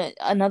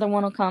another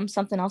one will come,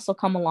 something else will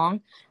come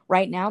along.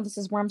 Right now, this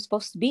is where I'm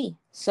supposed to be.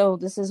 So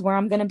this is where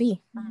I'm going to be.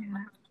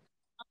 Yeah.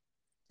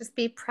 Just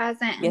be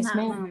present in Yes, that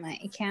ma'am.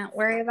 moment. You can't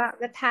worry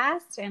about the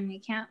past, and you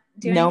can't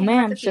do No, anything ma'am,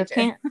 about the sure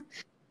future. can't. Are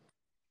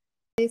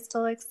they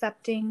still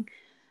accepting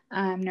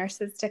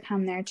nurses to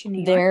come there to New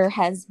York? There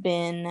has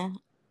been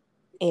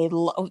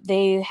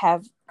they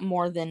have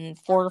more than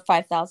 4,000 to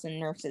 5,000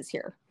 nurses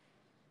here.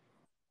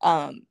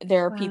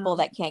 There are people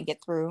that can't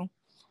get through.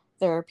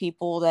 There are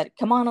people that,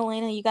 come on,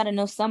 Elena, you got to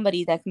know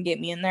somebody that can get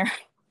me in there.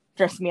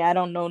 Trust me, I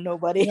don't know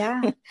nobody.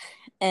 Yeah.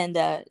 And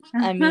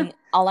I mean,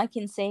 all I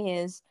can say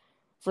is,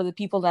 for the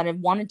people that have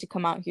wanted to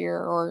come out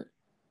here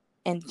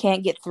and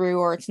can't get through,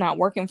 or it's not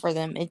working for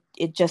them,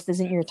 it just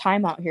isn't your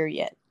time out here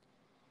yet.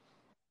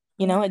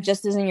 It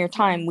just isn't your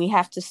time. We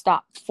have to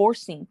stop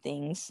forcing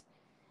things,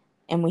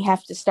 and we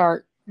have to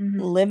start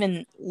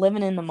living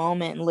in the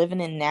moment and living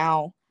in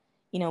now.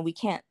 We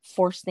can't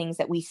force things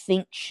that we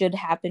think should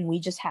happen. We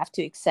just have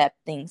to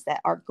accept things that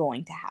are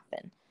going to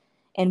happen.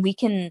 And we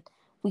can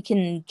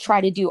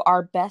try to do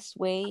our best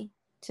way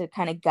to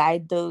kind of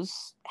guide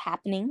those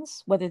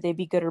happenings, whether they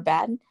be good or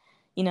bad.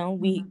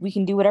 We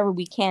can do whatever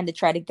we can to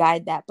try to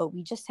guide that, but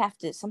we just have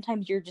to,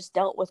 sometimes you're just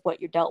dealt with what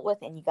you're dealt with,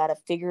 and you got to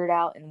figure it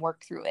out and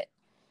work through it.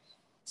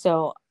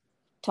 So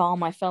to all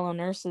my fellow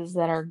nurses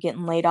that are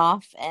getting laid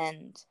off,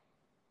 and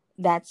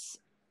that's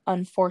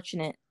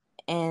unfortunate,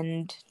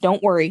 and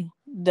don't worry,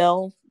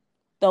 they'll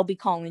be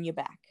calling you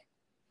back.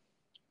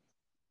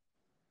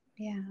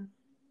 Yeah.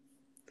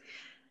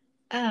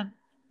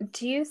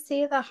 Do you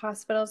see the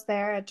hospitals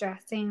there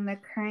addressing the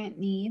current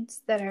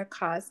needs that are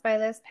caused by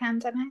this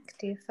pandemic?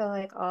 Do you feel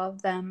like all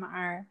of them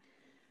are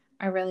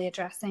really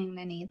addressing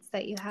the needs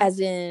that you have? As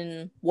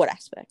in what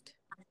aspect?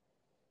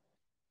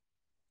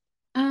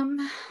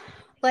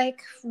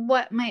 Like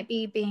what might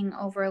be being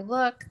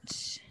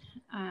overlooked?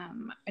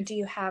 Do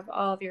you have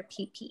all of your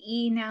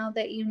PPE now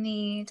that you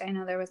need? I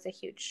know there was a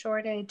huge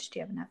shortage. Do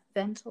you have enough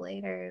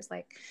ventilators?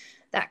 Like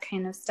that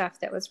kind of stuff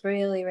that was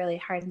really, really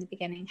hard in the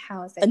beginning.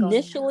 How is it going?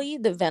 Initially,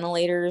 the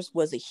ventilators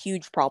was a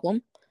huge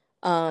problem.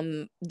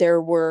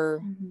 There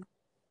were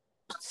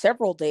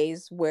several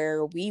days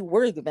where we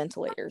were the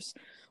ventilators.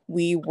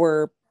 We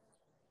were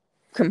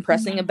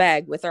compressing a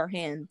bag with our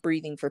hand,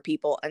 breathing for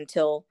people,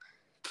 until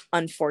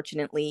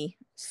unfortunately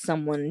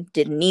someone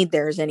didn't need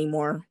theirs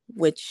anymore,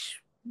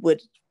 which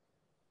would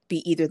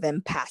be either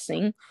them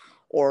passing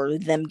or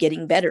them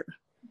getting better.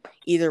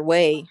 Either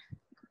way,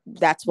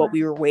 that's what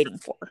we were waiting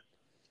for.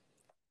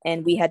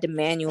 And we had to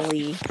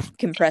manually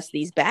compress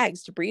these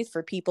bags to breathe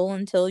for people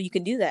until you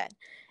could do that.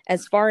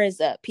 As far as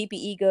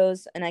PPE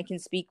goes, and I can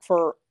speak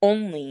for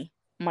only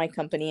my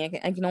company,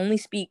 I can only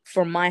speak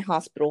for my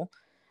hospital.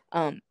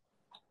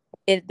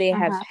 They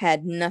have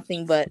had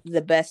nothing but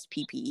the best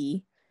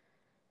PPE.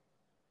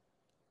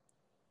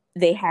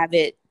 They have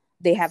it.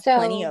 They have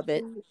plenty of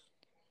it.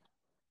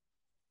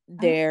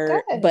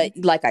 But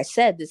like I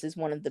said, this is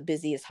one of the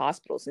busiest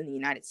hospitals in the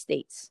United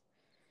States.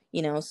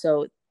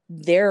 So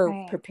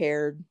they're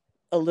prepared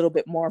a little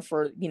bit more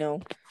for,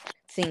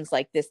 things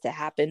like this to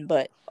happen.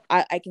 But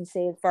I can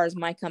say, as far as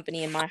my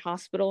company and my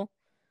hospital,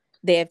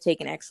 they have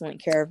taken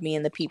excellent care of me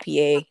in the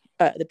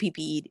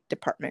PPE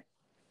department,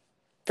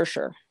 for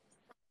sure.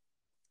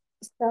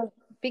 So,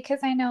 because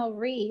I know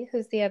Ree,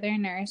 who's the other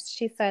nurse,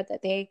 she said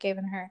that they had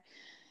given her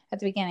at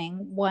the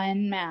beginning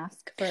one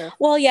mask for.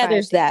 Well, yeah,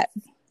 there's that.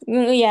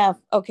 Yeah,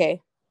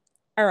 okay.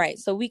 All right,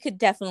 so we could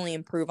definitely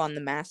improve on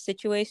the mask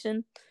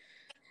situation.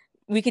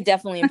 We could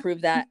definitely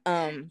improve that.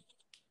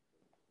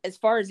 As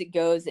far as it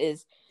goes,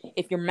 is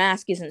if your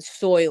mask isn't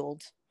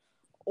soiled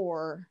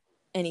or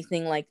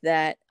anything like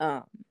that,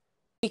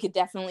 we could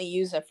definitely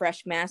use a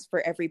fresh mask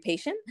for every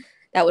patient.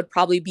 That would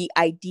probably be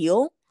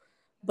ideal.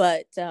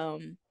 But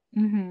the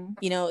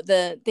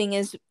thing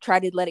is, try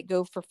to let it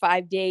go for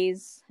 5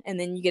 days, and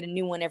then you get a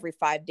new one every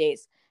 5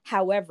 days.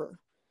 However,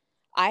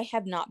 I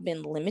have not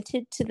been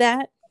limited to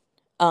that.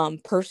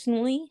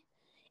 Personally,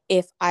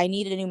 if I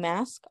need a new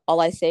mask,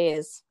 all I say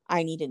is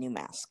I need a new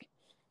mask,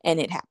 and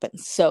it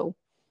happens. So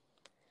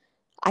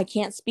I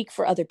can't speak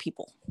for other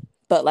people,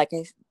 but like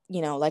I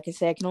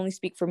say, I can only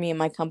speak for me and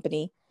my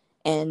company.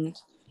 And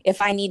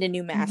if I need a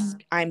new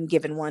mask, I'm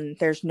given one.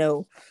 There's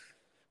no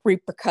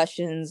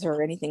repercussions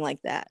or anything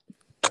like that.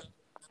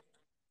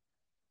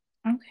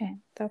 Okay,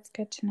 that's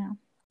good to know.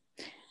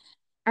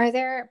 Are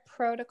there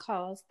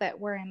protocols that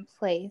were in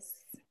place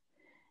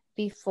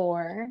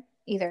before,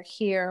 either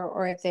here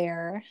or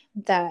there,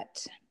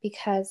 that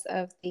because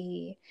of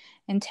the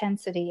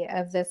intensity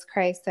of this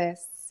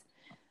crisis,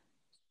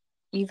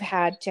 you've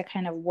had to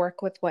kind of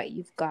work with what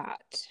you've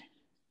got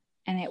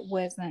and it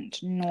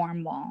wasn't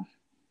normal?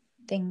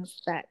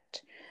 Things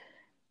that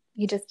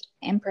you just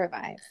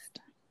improvised?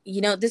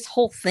 This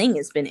whole thing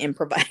has been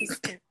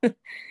improvised.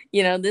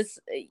 This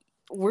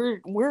we're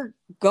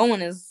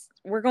going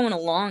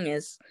along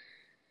as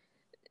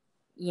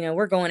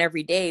we're going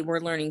every day. We're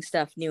learning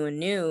stuff new and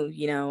new.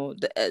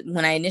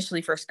 When I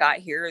initially first got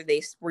here,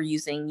 they were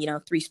using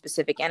 3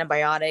 specific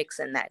antibiotics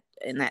and that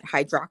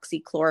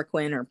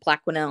hydroxychloroquine or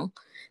Plaquenil.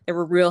 They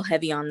were real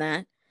heavy on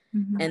that.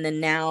 And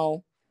then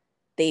now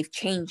they've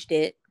changed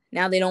it.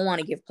 Now they don't want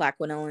to give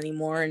Plaquenil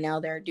anymore, and now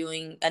they're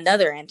doing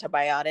another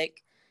antibiotic.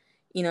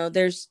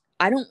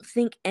 I don't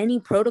think any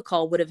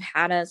protocol would have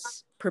had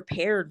us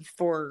prepared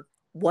for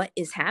what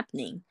is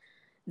happening.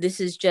 This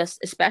is just,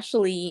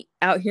 especially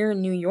out here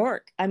in New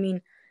York. I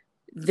mean,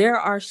 there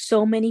are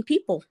so many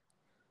people.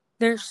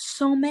 There's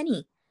so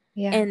many.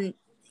 Yeah. And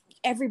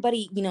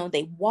everybody,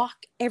 they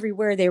walk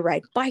everywhere. They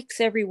ride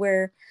bikes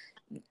everywhere.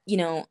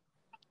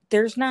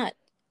 There's not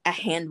a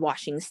hand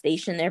washing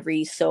station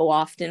every so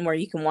often where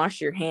you can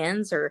wash your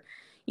hands, or,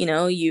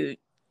 you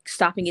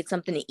stop and get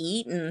something to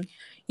eat and,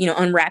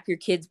 unwrap your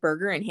kid's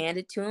burger and hand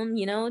it to them.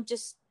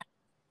 Just,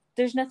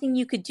 there's nothing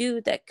you could do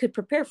that could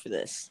prepare for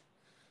this.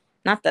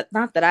 Not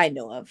that I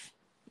know of.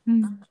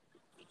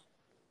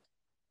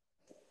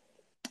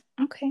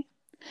 Okay.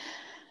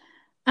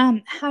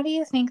 How do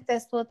you think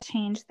this will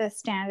change the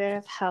standard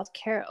of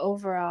healthcare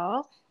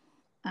overall,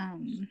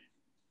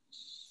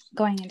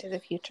 going into the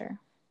future?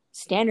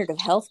 Standard of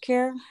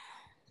healthcare?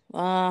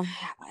 I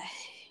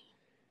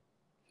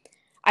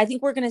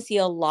think we're going to see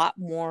a lot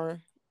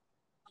more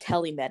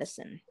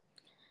telemedicine.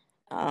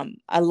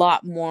 A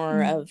lot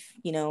more of,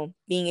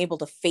 being able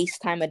to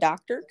FaceTime a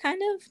doctor,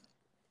 kind of.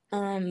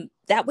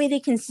 That way they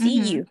can see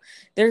you.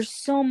 There's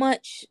so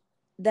much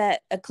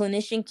that a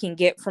clinician can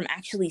get from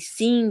actually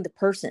seeing the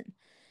person.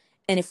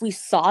 And if we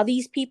saw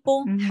these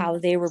people, how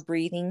they were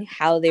breathing,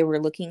 how they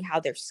were looking, how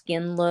their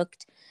skin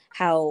looked,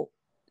 how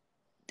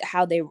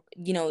they,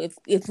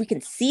 if we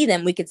can see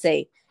them, we could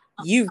say,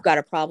 you've got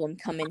a problem,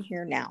 come in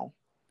here now.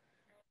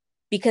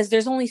 Because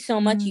there's only so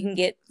much you can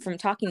get from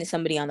talking to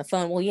somebody on the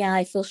phone. Well, yeah,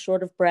 I feel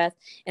short of breath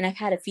and I've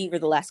had a fever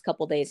the last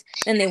couple of days.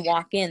 Then they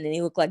walk in and they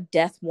look like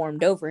death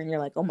warmed over. And you're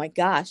like, oh my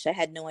gosh, I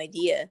had no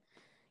idea,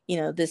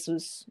 this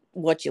was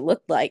what you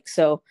looked like.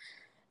 So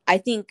I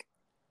think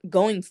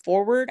going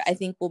forward, I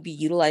think we'll be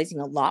utilizing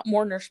a lot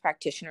more nurse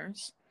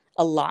practitioners,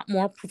 a lot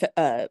more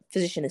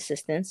physician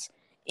assistants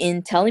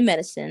in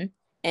telemedicine,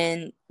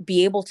 and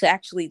be able to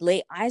actually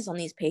lay eyes on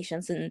these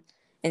patients and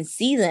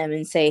see them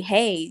and say,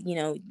 hey,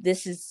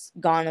 this has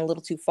gone a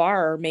little too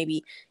far, or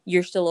maybe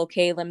you're still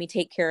okay. Let me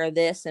take care of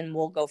this and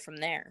we'll go from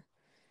there.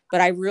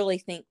 But I really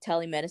think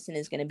telemedicine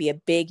is going to be a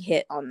big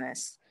hit on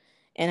this.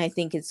 And I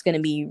think it's going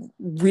to be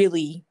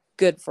really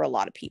good for a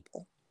lot of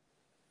people.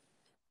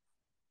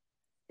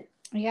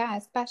 Yeah,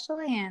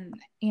 especially in,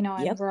 in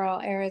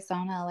rural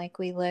Arizona, like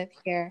we live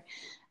here.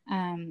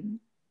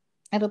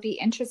 It'll be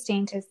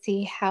interesting to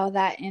see how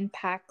that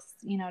impacts,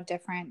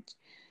 different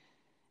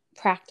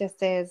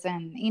practices.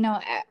 And,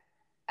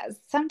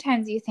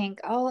 sometimes you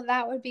think, oh,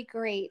 that would be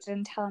great.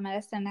 And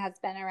telemedicine has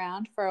been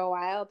around for a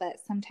while, but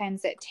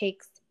sometimes it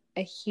takes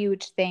a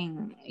huge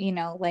thing,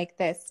 like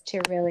this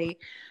to really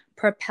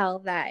propel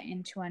that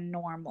into a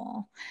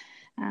normal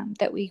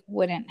that we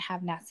wouldn't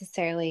have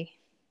necessarily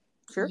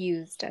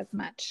used as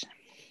much.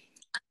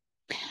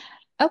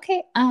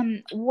 Okay.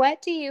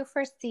 What do you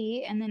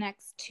foresee in the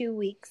next 2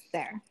 weeks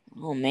there?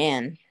 Oh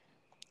man.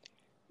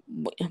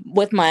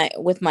 With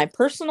my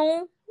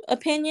personal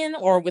opinion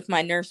or with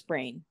my nurse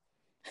brain?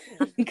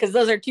 Because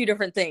those are two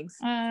different things.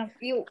 My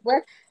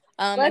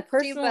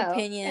personal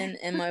opinion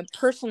and my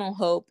personal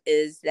hope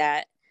is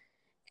that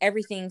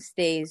everything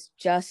stays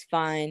just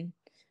fine.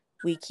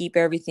 We keep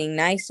everything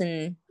nice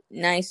and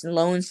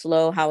low and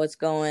slow how it's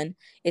going.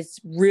 It's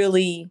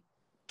really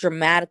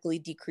dramatically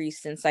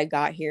decreased since I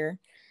got here.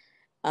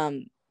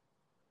 And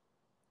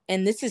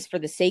this is for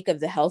the sake of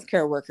the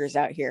healthcare workers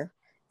out here.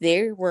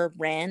 They were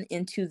ran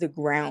into the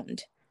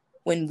ground.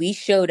 When we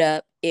showed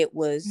up, it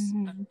was,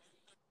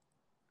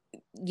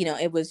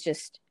 it was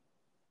just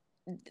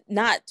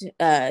not,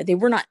 they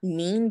were not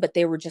mean, but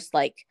they were just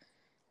like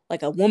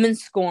a woman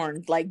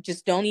scorned, like,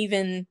 just don't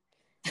even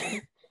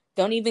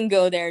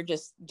go there.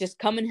 Just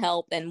come and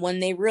help. And when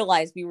they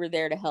realized we were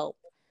there to help,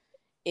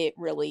 it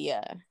really,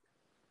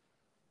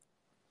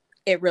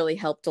 it really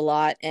helped a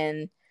lot.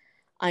 And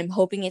I'm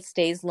hoping it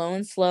stays low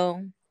and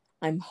slow.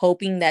 I'm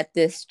hoping that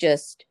this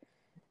just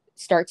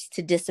starts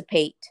to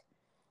dissipate.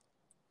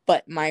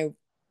 But my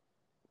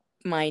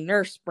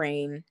nurse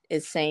brain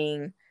is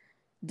saying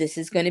this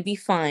is going to be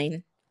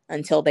fine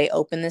until they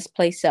open this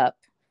place up,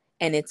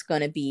 and it's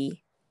going to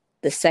be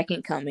the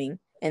second coming,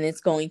 and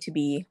it's going to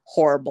be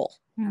horrible.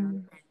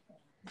 Mm.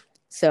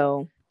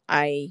 So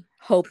I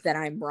hope that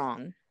I'm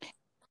wrong.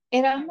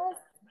 It almost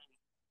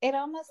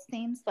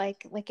seems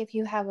like if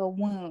you have a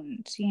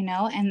wound,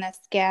 and the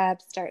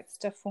scab starts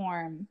to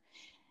form,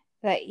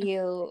 that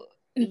you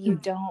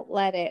don't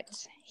let it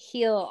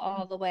heal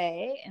all the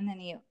way, and then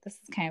this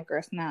is kind of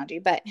gross analogy,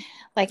 but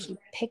like you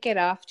pick it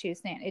off too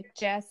soon, it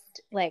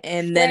just like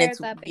and flares then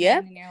it's up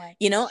again, and you're like,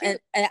 and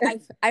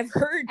I've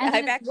heard,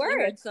 I've actually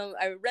heard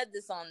I read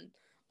this on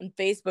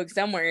Facebook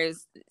somewhere,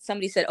 is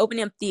somebody said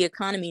opening up the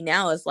economy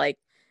now is like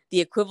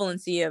the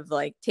equivalency of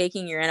like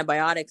taking your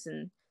antibiotics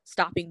and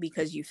stopping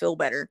because you feel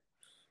better.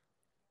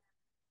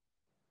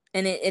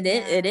 And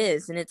it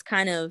is, and it's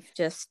kind of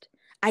just,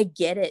 I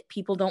get it.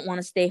 People don't want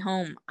to stay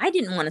home. I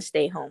didn't want to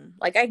stay home.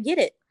 Like, I get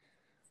it.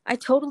 I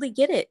totally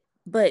get it.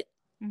 But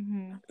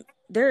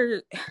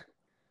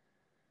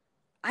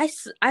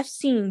I've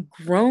seen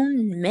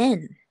grown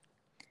men,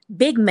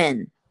 big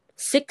men,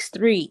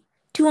 6'3",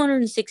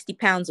 260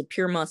 pounds of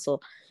pure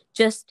muscle,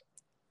 just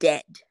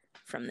dead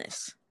from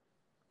this.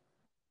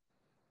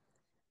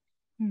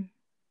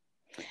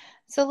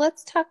 So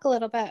let's talk a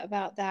little bit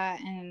about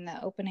that and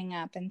the opening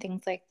up and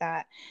things like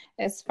that.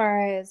 As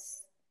far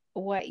as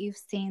what you've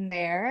seen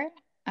there,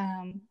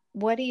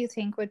 what do you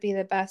think would be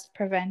the best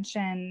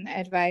prevention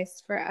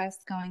advice for us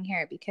going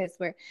here? Because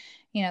we're,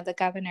 the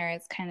governor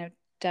has kind of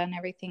done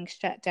everything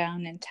shut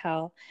down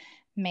until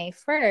May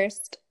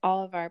 1st.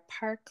 All of our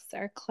parks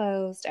are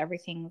closed.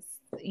 Everything's,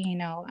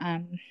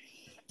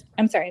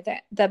 I'm sorry,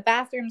 the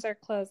bathrooms are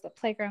closed, the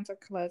playgrounds are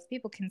closed.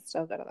 People can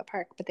still go to the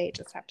park, but they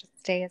just have to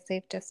stay a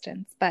safe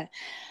distance. But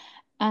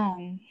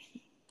I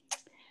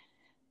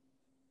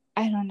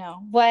don't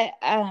know. What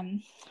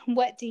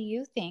do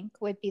you think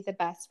would be the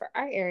best for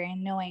our area?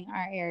 Knowing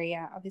our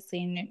area,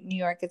 obviously New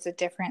York is a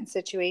different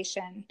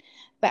situation,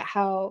 but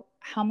how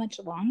much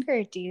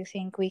longer do you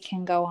think we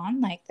can go on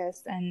like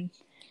this, and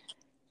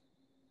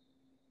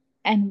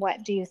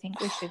what do you think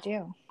we should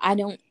do? I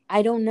don't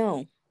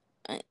know.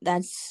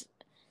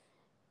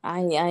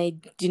 I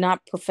do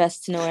not profess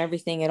to know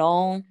everything at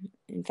all.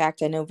 In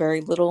fact, I know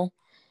very little,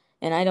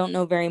 and I don't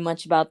know very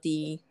much about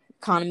the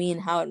economy and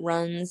how it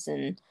runs.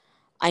 And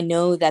I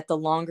know that the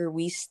longer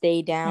we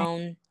stay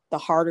down, the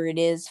harder it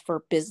is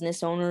for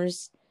business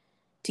owners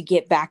to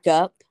get back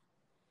up.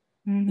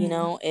 But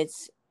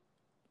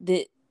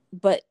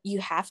you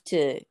have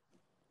to,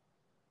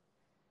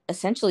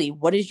 essentially,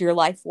 what is your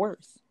life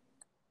worth?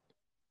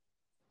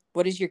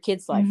 What is your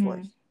kid's life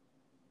worth?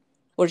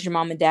 What is your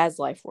mom and dad's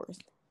life worth?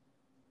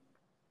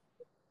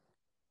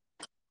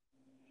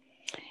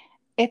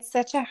 It's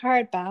such a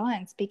hard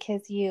balance,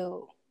 because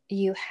you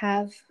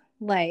have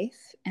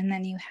life, and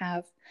then you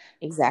have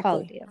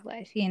quality of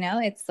life.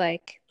 It's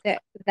like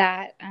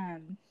that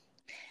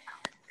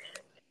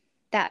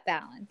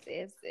balance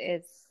is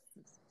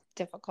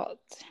difficult.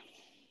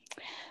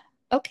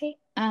 Okay.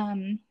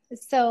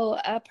 So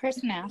a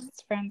person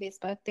asked from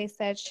Facebook, they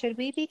said, should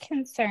we be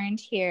concerned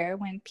here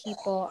when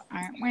people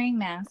aren't wearing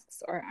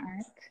masks or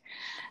aren't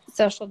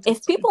social distancing?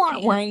 If people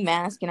aren't wearing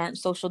masks and aren't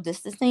social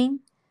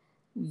distancing,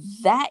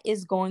 that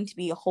is going to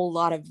be a whole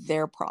lot of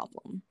their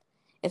problem.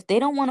 If they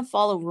don't want to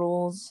follow they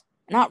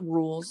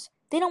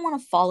don't want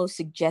to follow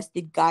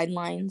suggested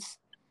guidelines,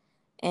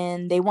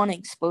 and they want to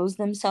expose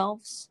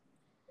themselves,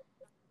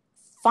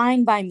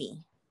 fine by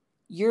me.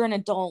 You're an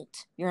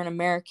adult, you're an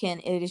American,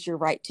 it is your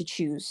right to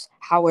choose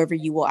however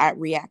you will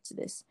react to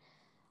this.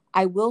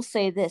 I will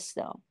say this,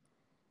 though.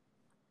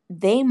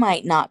 They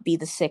might not be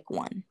the sick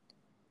one.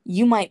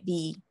 You might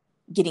be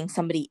getting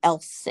somebody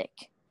else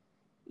sick.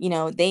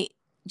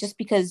 Just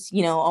because,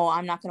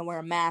 I'm not going to wear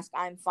a mask,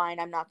 I'm fine,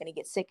 I'm not going to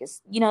get sick,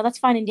 that's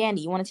fine and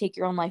dandy. You want to take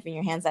your own life in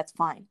your hands, that's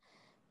fine.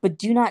 But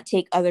do not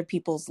take other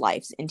people's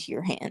lives into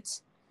your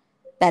hands.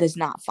 That is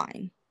not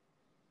fine.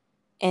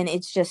 And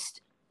it's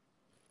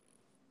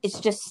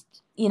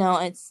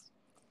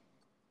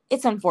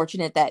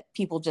unfortunate that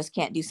people just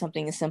can't do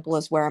something as simple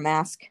as wear a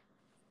mask.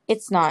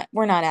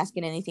 We're not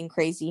asking anything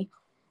crazy.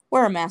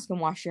 Wear a mask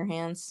and wash your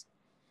hands.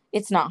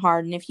 It's not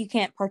hard. And if you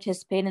can't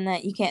participate in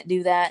that, you can't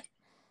do that,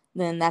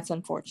 then that's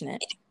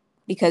unfortunate,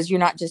 because you're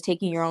not just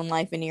taking your own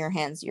life into your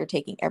hands, you're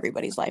taking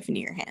everybody's life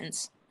into your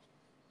hands.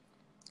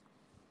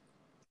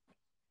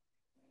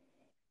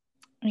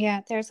 Yeah,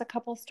 there's a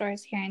couple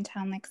stores here in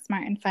town, like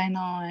Smart and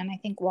Final, and I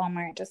think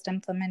Walmart just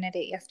implemented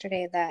it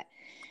yesterday, that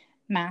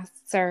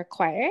masks are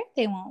required.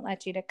 They won't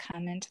let you to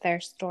come into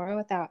their store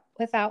without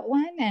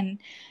one. And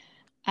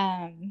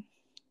I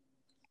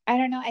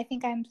don't know. I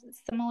think I'm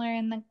similar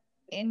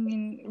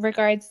in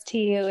regards to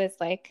you, is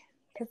like,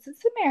 because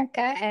it's America,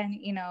 and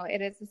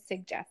it is a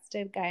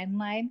suggested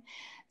guideline.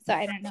 So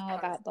I don't know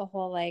about the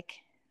whole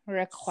like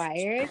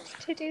required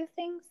to do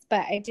things.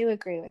 But I do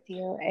agree with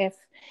you. If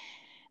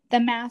the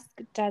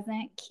mask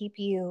doesn't keep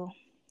you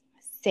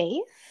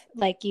safe,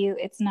 like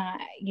it's not,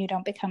 you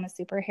don't become a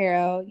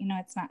superhero,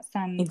 it's not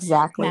some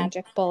Exactly.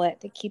 magic bullet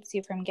that keeps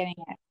you from getting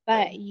it,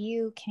 but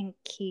you can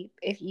keep,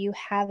 if you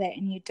have it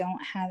and you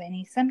don't have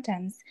any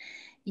symptoms,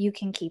 you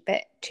can keep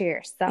it to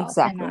yourself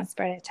and not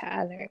spread it to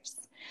others.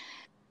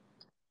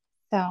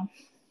 So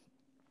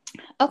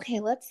okay,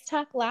 let's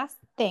talk last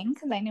thing,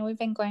 because I know we've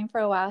been going for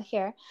a while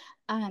here.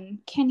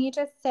 Can you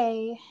just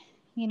say,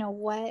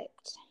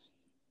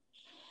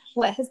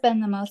 what has been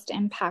the most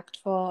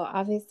impactful?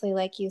 Obviously,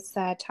 like you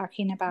said,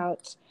 talking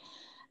about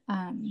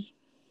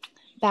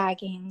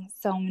bagging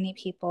so many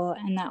people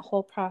and that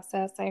whole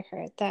process, I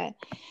heard that,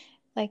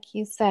 like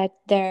you said,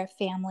 their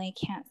family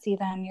can't see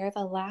them. You're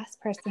the last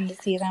person to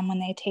see them when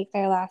they take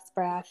their last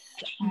breath.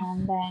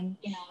 And then,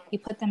 you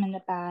put them in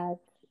the bag,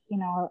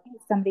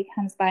 somebody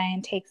comes by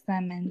and takes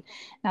them, and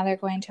now they're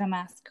going to a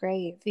mass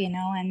grave,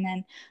 and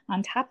then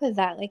on top of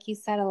that, like you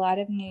said, a lot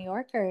of New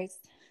Yorkers,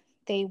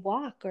 they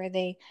walk or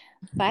they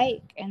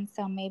bike. And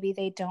so maybe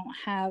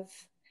a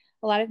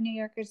lot of New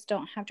Yorkers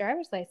don't have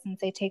driver's license.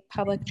 They take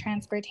public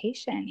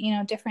transportation,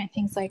 different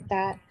things like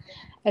that,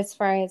 as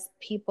far as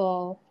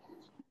people,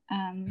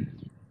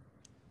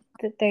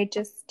 that they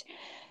just,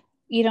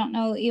 you don't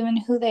know even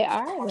who they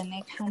are when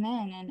they come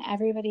in, and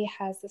everybody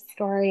has a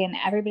story, and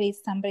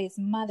everybody's somebody's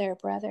mother,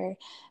 brother,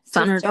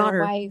 son sister, or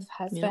daughter, wife,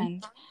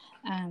 husband.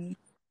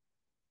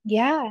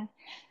 Yeah.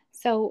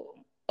 So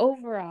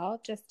overall,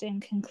 just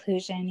in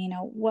conclusion,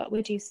 what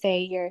would you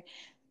say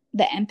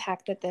the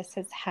impact that this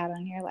has had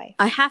on your life?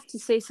 I have to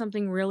say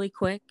something really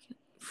quick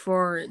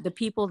for the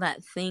people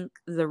that think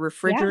the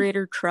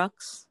refrigerator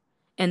trucks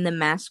and the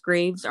mass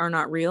graves are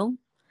not real.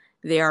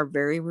 They are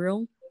very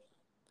real.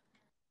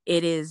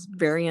 It is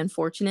very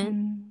unfortunate,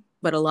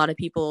 but a lot of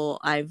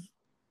people have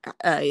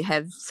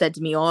said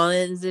to me, "Oh,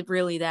 is it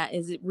really that?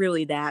 Is it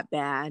really that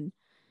bad?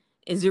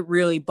 Is it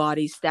really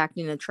bodies stacked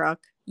in a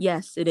truck?"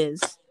 Yes, it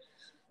is.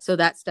 So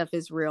that stuff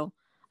is real.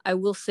 I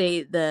will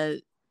say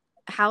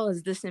how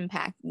has this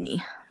impacted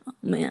me? Oh,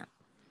 man.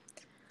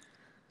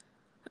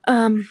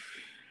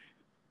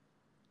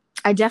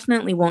 I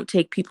definitely won't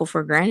take people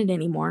for granted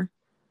anymore.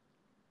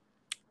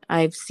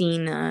 I've just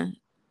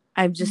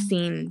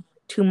seen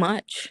too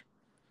much.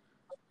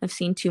 I've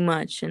seen too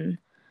much, and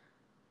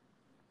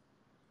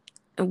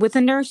with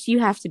a nurse, you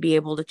have to be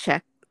able to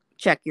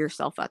check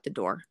yourself at the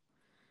door.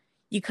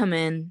 You come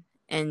in,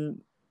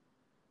 and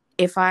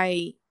if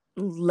I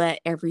let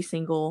every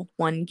single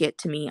one get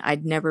to me,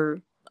 I'd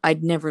never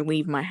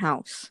leave my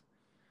house.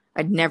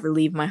 I'd never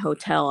leave my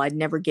hotel. I'd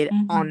never get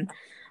on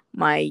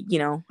my,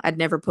 I'd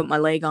never put my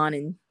leg on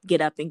and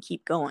get up and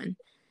keep going.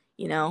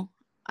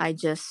 I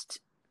just,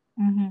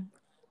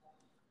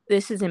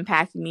 this has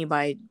impacted me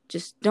by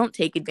just don't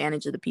take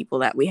advantage of the people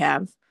that we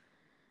have,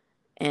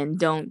 and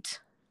don't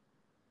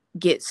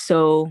get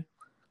so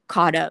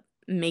caught up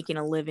making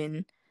a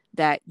living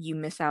that you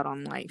miss out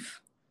on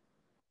life.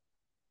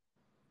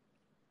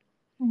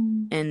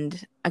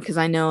 And because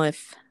I know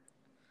if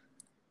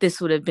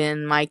this would have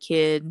been my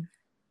kid,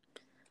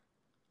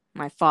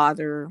 my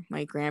father,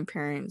 my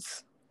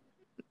grandparents,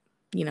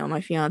 my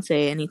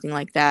fiance, anything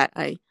like that,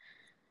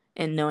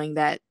 and knowing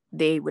that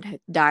they would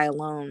die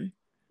alone,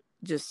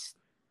 just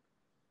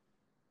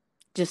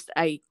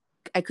I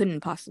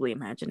couldn't possibly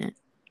imagine it.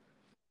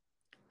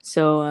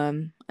 So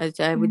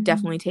I would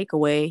definitely take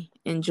away,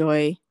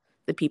 enjoy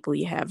the people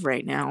you have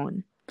right now,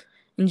 and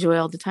enjoy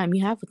all the time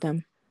you have with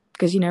them,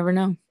 because you never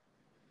know.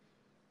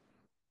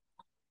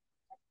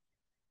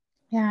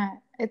 Yeah,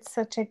 it's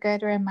such a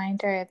good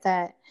reminder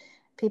that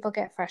people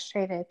get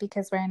frustrated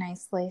because we're in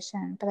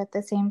isolation, but at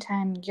the same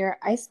time, you're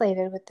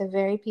isolated with the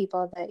very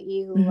people that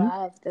you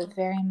love the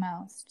very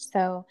most.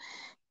 So,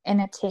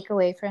 in a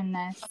takeaway from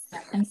this,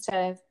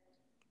 instead of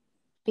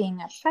being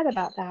upset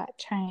about that,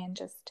 try and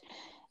just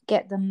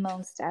get the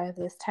most out of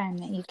this time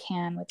that you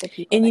can with the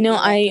people. And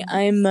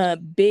I'm a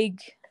big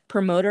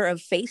promoter of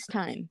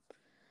FaceTime.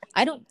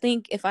 I don't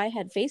think if I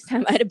had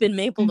FaceTime, I'd have been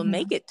able to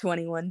make it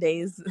 21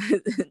 days,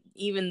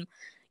 even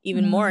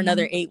more,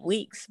 another 8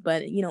 weeks.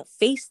 But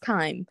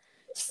FaceTime,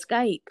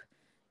 Skype,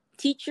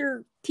 teach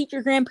your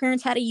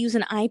grandparents how to use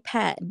an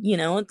iPad.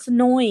 It's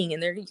annoying,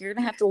 and you're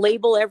gonna have to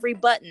label every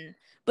button,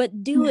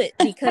 but do it,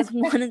 because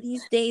one of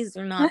these days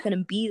they're not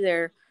gonna be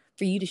there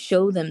for you to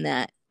show them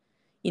that.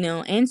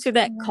 Answer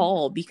that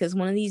call, because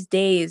one of these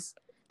days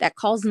that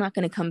call's not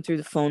gonna come through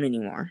the phone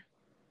anymore.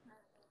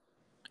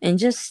 And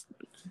just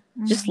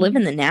live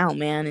in the now,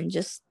 man, and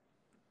just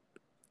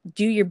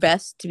do your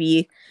best to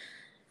be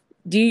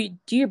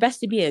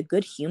a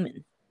good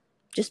human.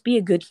 Just be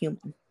a good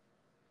human.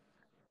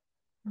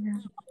 Yeah,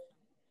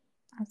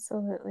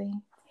 absolutely.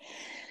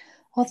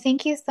 Well,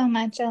 thank you so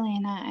much,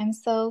 Elena. I'm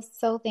so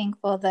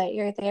thankful that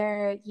you're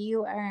there.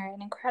 You are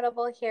an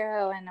incredible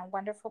hero and a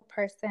wonderful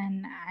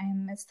person.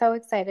 I'm so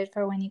excited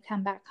for when you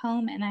come back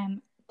home, and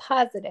I'm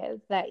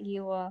positive that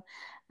you will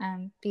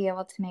be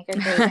able to make a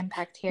great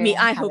impact here.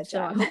 I hope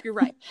so. I hope you're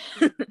right.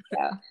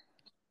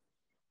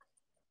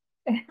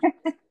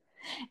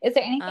 Is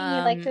there anything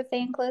you'd like to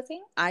say in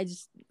closing? I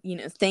just,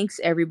 thanks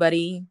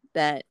everybody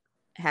that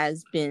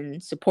has been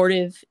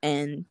supportive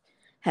and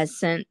has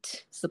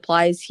sent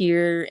supplies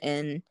here,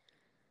 and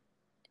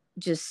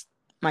just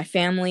my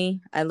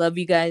family. I love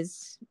you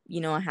guys.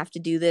 I have to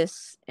do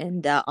this,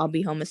 and I'll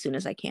be home as soon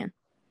as I can.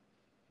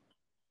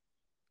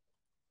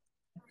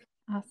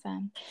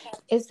 Awesome.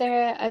 Is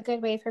there a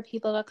good way for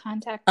people to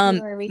contact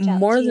you or reach out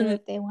to you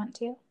if they want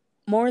to?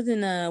 More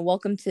than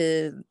welcome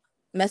to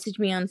message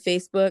me on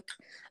Facebook.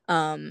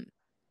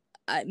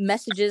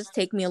 Messages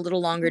take me a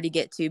little longer to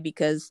get to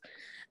because,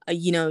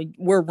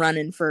 we're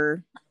running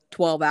for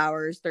 12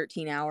 hours,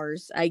 13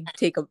 hours. I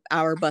take an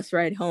hour bus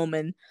ride home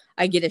and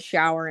I get a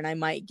shower and I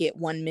might get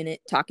 1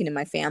 minute talking to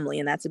my family,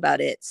 and that's about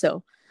it.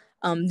 So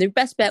their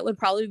best bet would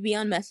probably be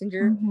on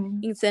Messenger. Mm-hmm.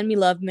 You can send me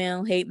love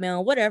mail, hate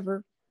mail,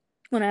 whatever.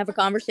 When I have a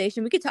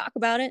conversation, we could talk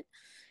about it.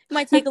 It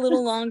might take a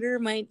little longer,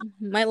 might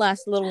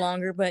last a little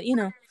longer, but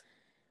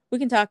we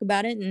can talk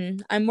about it,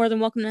 and I'm more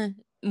than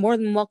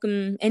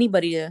welcome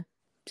anybody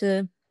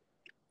to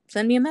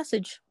send me a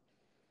message.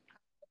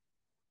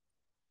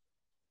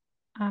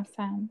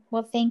 Awesome.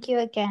 Well, thank you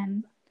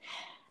again.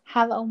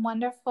 Have a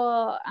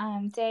wonderful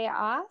day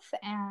off,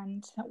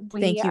 and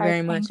thank you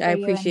very much. I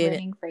appreciate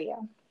it. For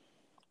you.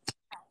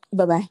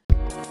 Bye-bye.